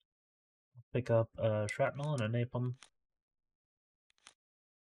 Pick up a shrapnel and a napalm.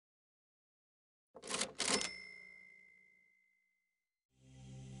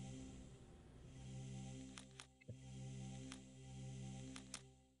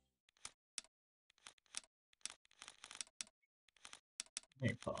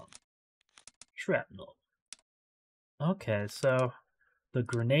 Napalm. Shrapnel. Okay, so the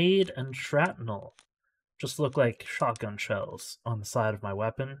grenade and shrapnel just look like shotgun shells on the side of my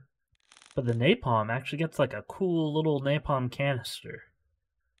weapon. But the napalm actually gets like a cool little napalm canister.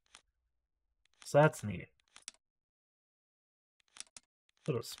 So that's neat.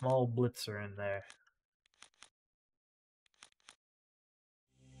 Put a small blitzer in there.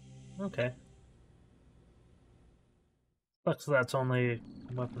 Okay. Sucks that's only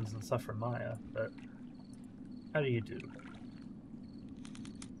weapons and stuff for Maya, but how do you do?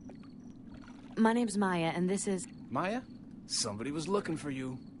 My name's Maya, and this is... Maya? Somebody was looking for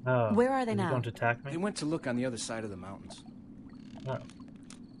you. Oh, where are they is he now? going to attack me? They went to look on the other side of the mountains. Oh.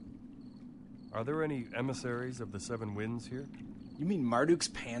 Are there any emissaries of the Seven Winds here? You mean Marduk's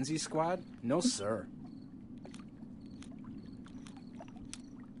pansy squad? No, sir.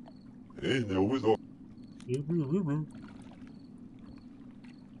 Hey, there was a...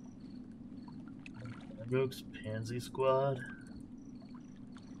 Rogue's Pansy Squad.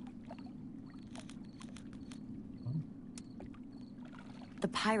 The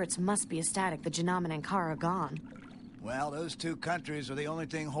pirates must be ecstatic the Janaman and Kar are gone. Well, those 2 countries are the only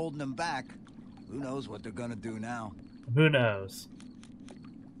thing holding them back. Who knows what they're gonna do now? Who knows?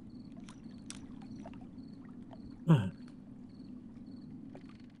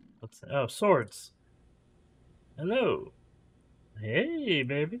 What's that? Oh, swords. Hello. Hey,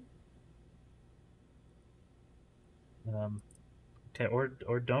 baby. Okay,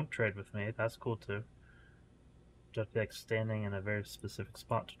 or don't trade with me. That's cool too. Just like standing in a very specific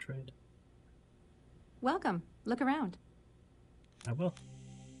spot to trade. Welcome. Look around. I will.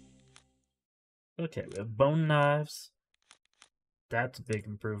 Okay, we have bone knives. That's a big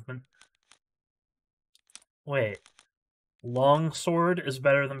improvement. Wait. Long sword is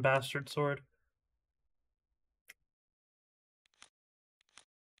better than bastard sword?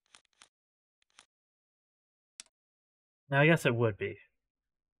 Now, I guess it would be.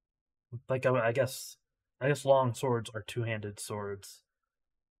 Like, I guess long swords are two-handed swords.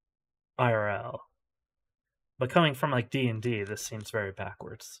 IRL. But coming from, like, D&D, this seems very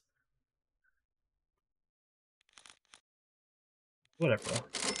backwards. Whatever.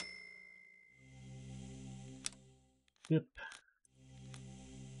 Yep.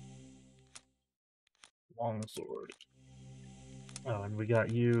 Long sword. Oh, and we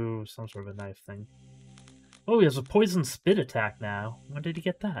got you some sort of a knife thing. Oh, he has a poison spit attack now. When did he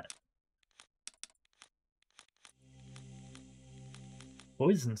get that?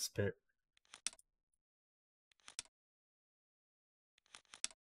 Poison spit.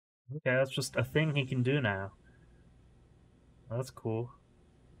 Okay, that's just a thing he can do now. That's cool.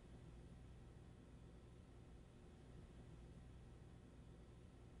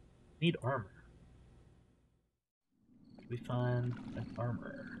 Need armor. We find an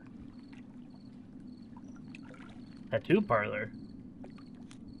armor. Tattoo parlor.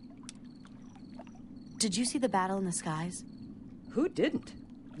 Did you see the battle in the skies? Who didn't?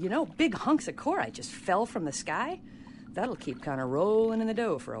 You know, big hunks of chlorite just fell from the sky. That'll keep Connor rolling in the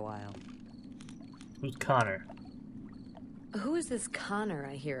dough for a while. Who's Connor? Who is this Connor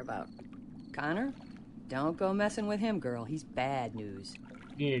I hear about? Connor? Don't go messing with him, girl. He's bad news.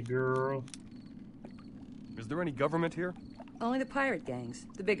 Yeah, girl. Is there any government here? Only the pirate gangs.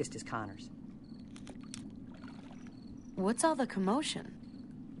 The biggest is Connor's. What's all the commotion?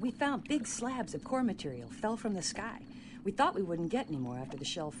 We found big slabs of core material fell from the sky. We thought we wouldn't get any more after the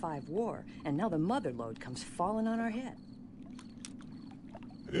Shell 5 war, and now the mother lode comes falling on our head.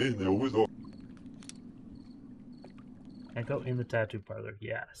 Hey, there was a... I go in the tattoo parlor,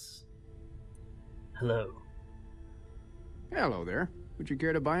 yes. Hello. Hello there. Would you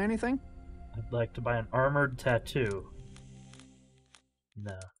care to buy anything? I'd like to buy an armored tattoo.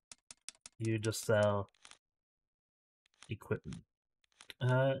 No. You just sell equipment.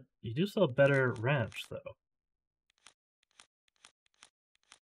 You do sell better wrench, though.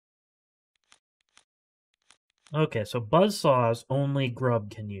 Okay, so buzzsaws only Grub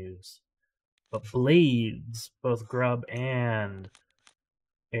can use. But blades, both Grub and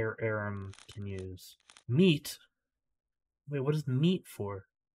Aram can use. Meat? Wait, what is meat for?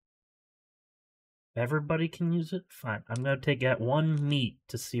 Everybody can use it? Fine, I'm gonna take out one meat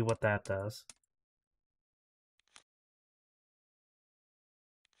to see what that does.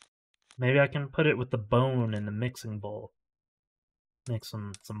 Maybe I can put it with the bone in the mixing bowl. Make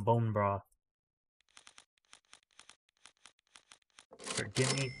some bone broth. Sure,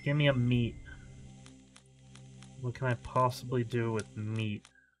 give me a meat. What can I possibly do with meat?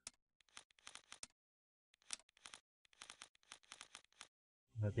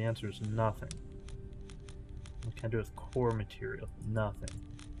 But the answer is nothing. What can I do with core material? Nothing.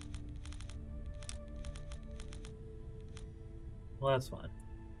 Well, that's fine.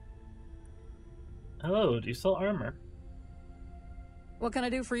 Hello, do you sell armor? What can I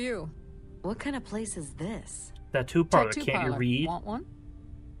do for you? What kind of place is this? Tattoo parlor. Tattoo Can't parlor. you read? Want one?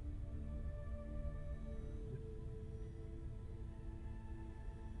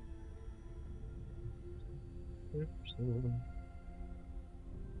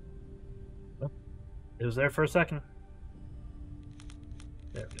 Oh, it was there for a second.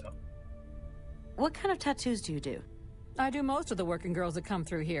 There we go. What kind of tattoos do you do? I do most of the working girls that come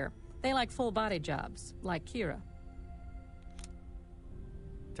through here. They like full-body jobs, like Kira.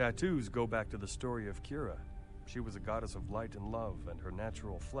 Tattoos go back to the story of Kira. She was a goddess of light and love, and her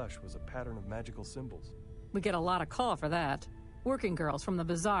natural flesh was a pattern of magical symbols. We get a lot of call for that. Working girls from the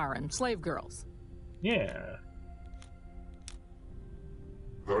bazaar and slave girls. Yeah.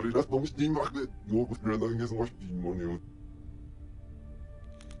 What can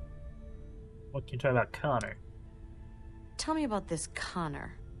you tell about Connor? Tell me about this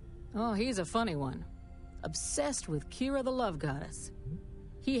Connor. Oh, he's a funny one. Obsessed with Kira the love goddess.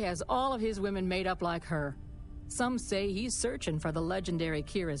 He has all of his women made up like her. Some say he's searching for the legendary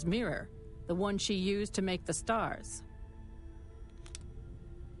Kira's mirror, the one she used to make the stars.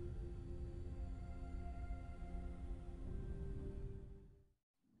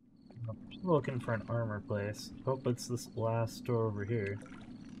 I'm just looking for an armor place. Hope it's this last store over here.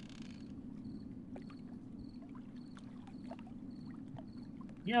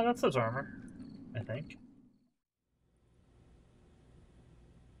 Yeah, that says armor, I think.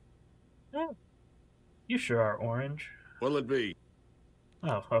 Oh, you sure are orange. What'll it be?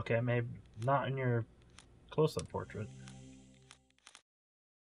 Oh, okay, maybe not in your close-up portrait.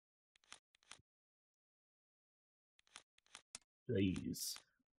 Please.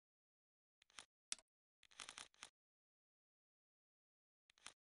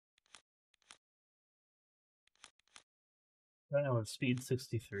 Right now with speed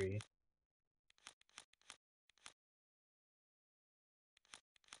 63.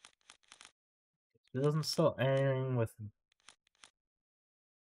 It doesn't sell anything with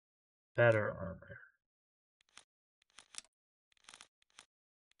better armor.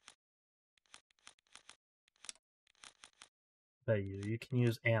 Bet you can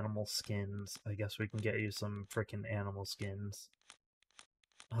use animal skins. I guess we can get you some frickin' animal skins.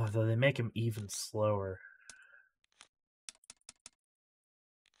 Oh, though they make them even slower.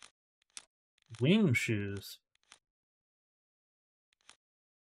 Wing shoes.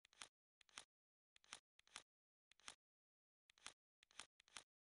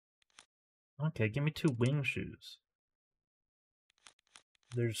 Okay, give me 2 wing shoes.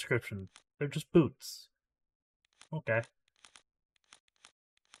 Their description, they're just boots. Okay.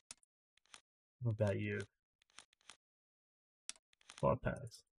 What about you? Claw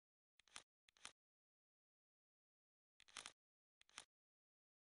pads.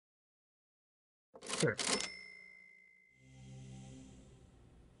 Sure.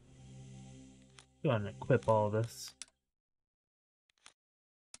 Go ahead and equip all this.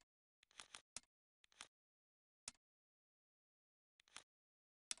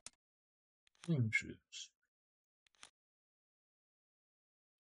 Wing shoes.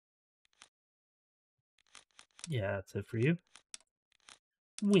 Yeah, that's it for you.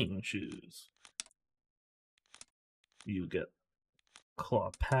 Wing shoes. You get claw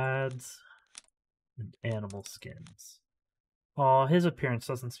pads and animal skins. Aw, his appearance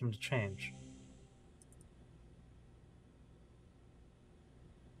doesn't seem to change.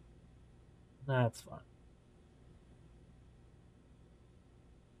 That's fine.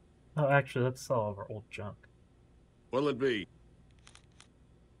 Oh, actually, let's sell all of our old junk. What'll it be?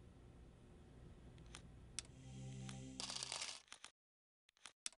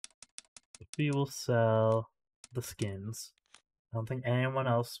 We will sell the skins. I don't think anyone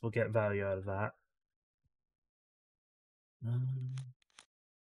else will get value out of that.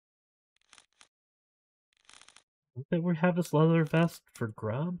 Don't we have this leather vest for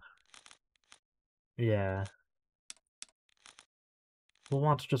grub? Yeah. We'll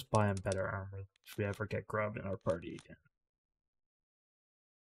want to just buy him better armor if we ever get grub in our party again.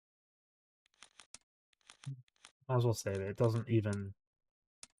 Might as well save it. It doesn't even...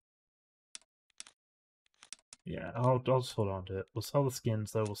 Yeah, I'll just hold on to it. We'll sell the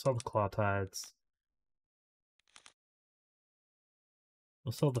skins, though. We'll sell the claw tides.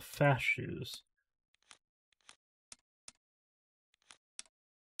 We'll sell the fast shoes.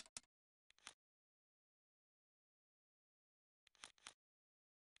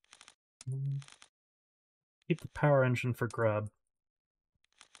 Keep the power engine for grub.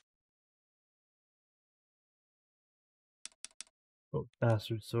 Oh,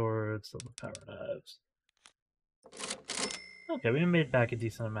 bastard swords, sell the power knives. Okay, we made back a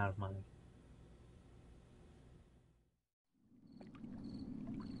decent amount of money.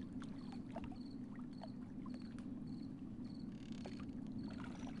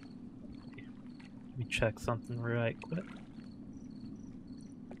 Let me check something right quick.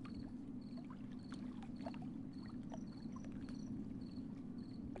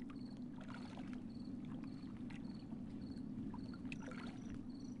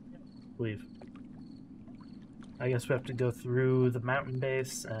 Leave. I guess we have to go through the mountain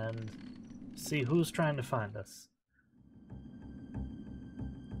base and see who's trying to find us.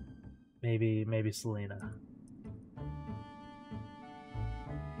 Maybe Selena.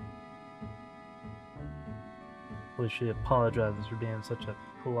 Hopefully she apologizes for being such a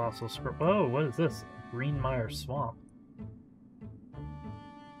colossal Whoa, what is this? Greenmire Swamp.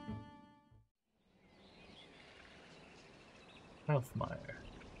 Southmire.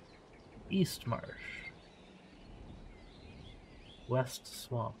 East Marsh. West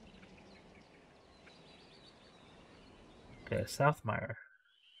Swamp. Okay, Southmire.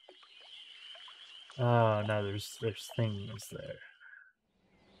 Oh no, there's things there.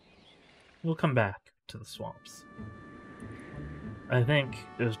 We'll come back to the swamps. I think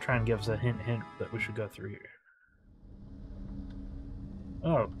it was trying to give us a hint that we should go through here.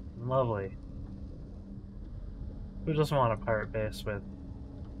 Oh, lovely. Who doesn't want a pirate base with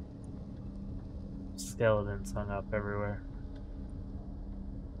skeletons hung up everywhere?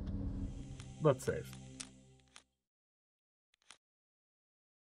 Let's save.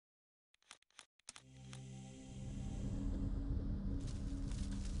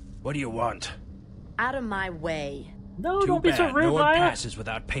 What do you want? Out of my way. No, Too don't be so bad. rude, No one Maya. passes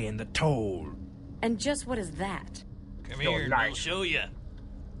without paying the toll. And just what is that? Come here and I'll show you.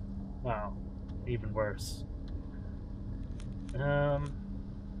 Wow, even worse. Well,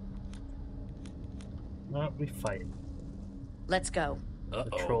 we fight. Let's go. The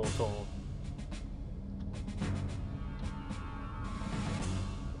troll toll.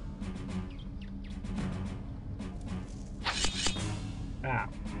 Ow.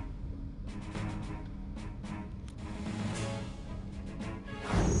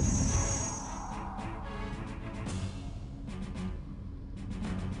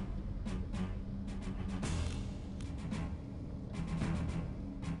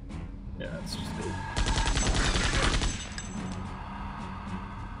 Yeah, that's just good.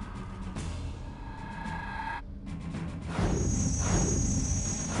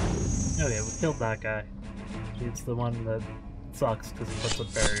 Okay, we killed that guy. He's the one that sucks because he puts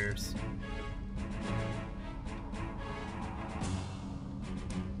up barriers.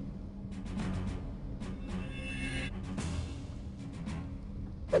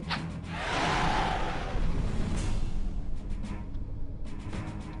 Sir,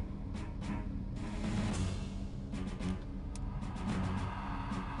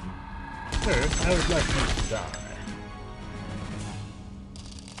 I would like you to die.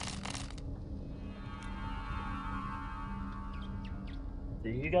 Are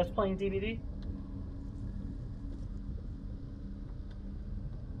you guys playing DVD?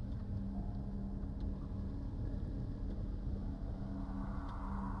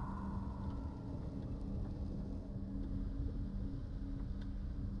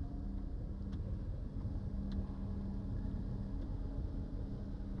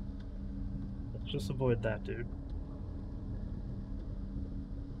 Let's just avoid that dude.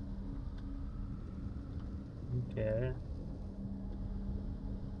 Okay.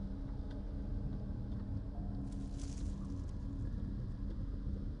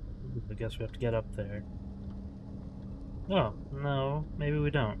 I guess we have to get up there. Oh, no, maybe we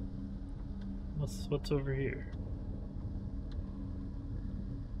don't. What's over here?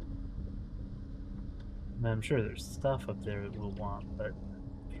 I'm sure there's stuff up there that we'll want, but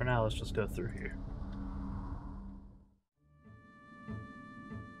for now let's just go through here.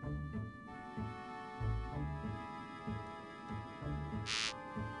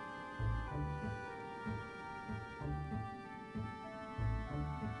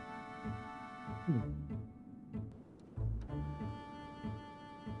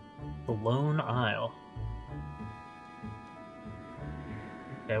 The Lone Isle.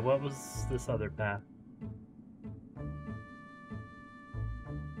 Okay, what was this other path?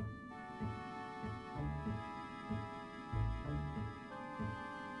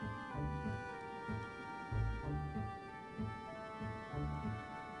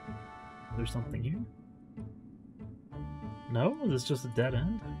 There's something here? No? Is this just a dead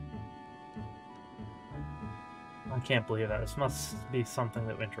end? I can't believe that. This must be something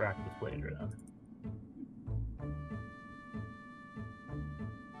that we interact with later then.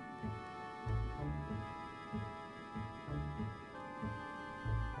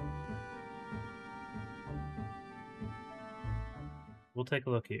 We'll take a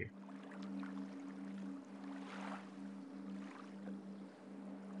look here.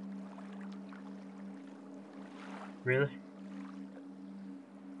 Really?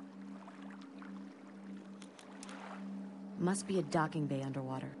 Must be a docking bay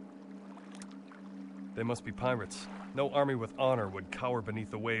underwater. They must be pirates. No army with honor would cower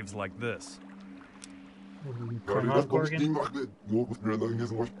beneath the waves like this.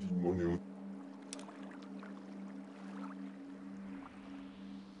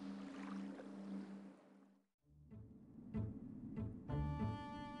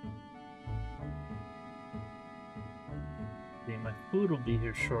 See, my food will be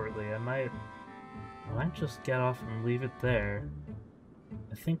here shortly. I might just get off and leave it there.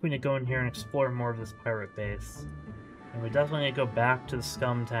 I think we need to go in here and explore more of this pirate base. And we definitely need to go back to the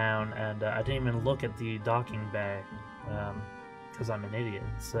scum town, and I didn't even look at the docking bay, because I'm an idiot.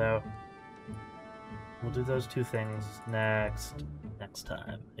 So, we'll do those two things next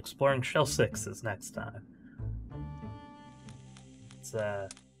time. Exploring Shell 6 is next time. It's,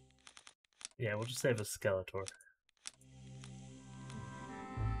 yeah, we'll just save a Skeletor.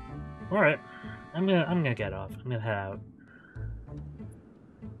 Alright, I'm gonna get off. I'm gonna head out.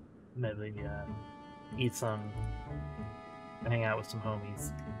 Maybe, eat some, hang out with some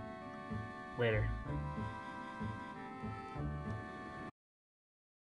homies. Later.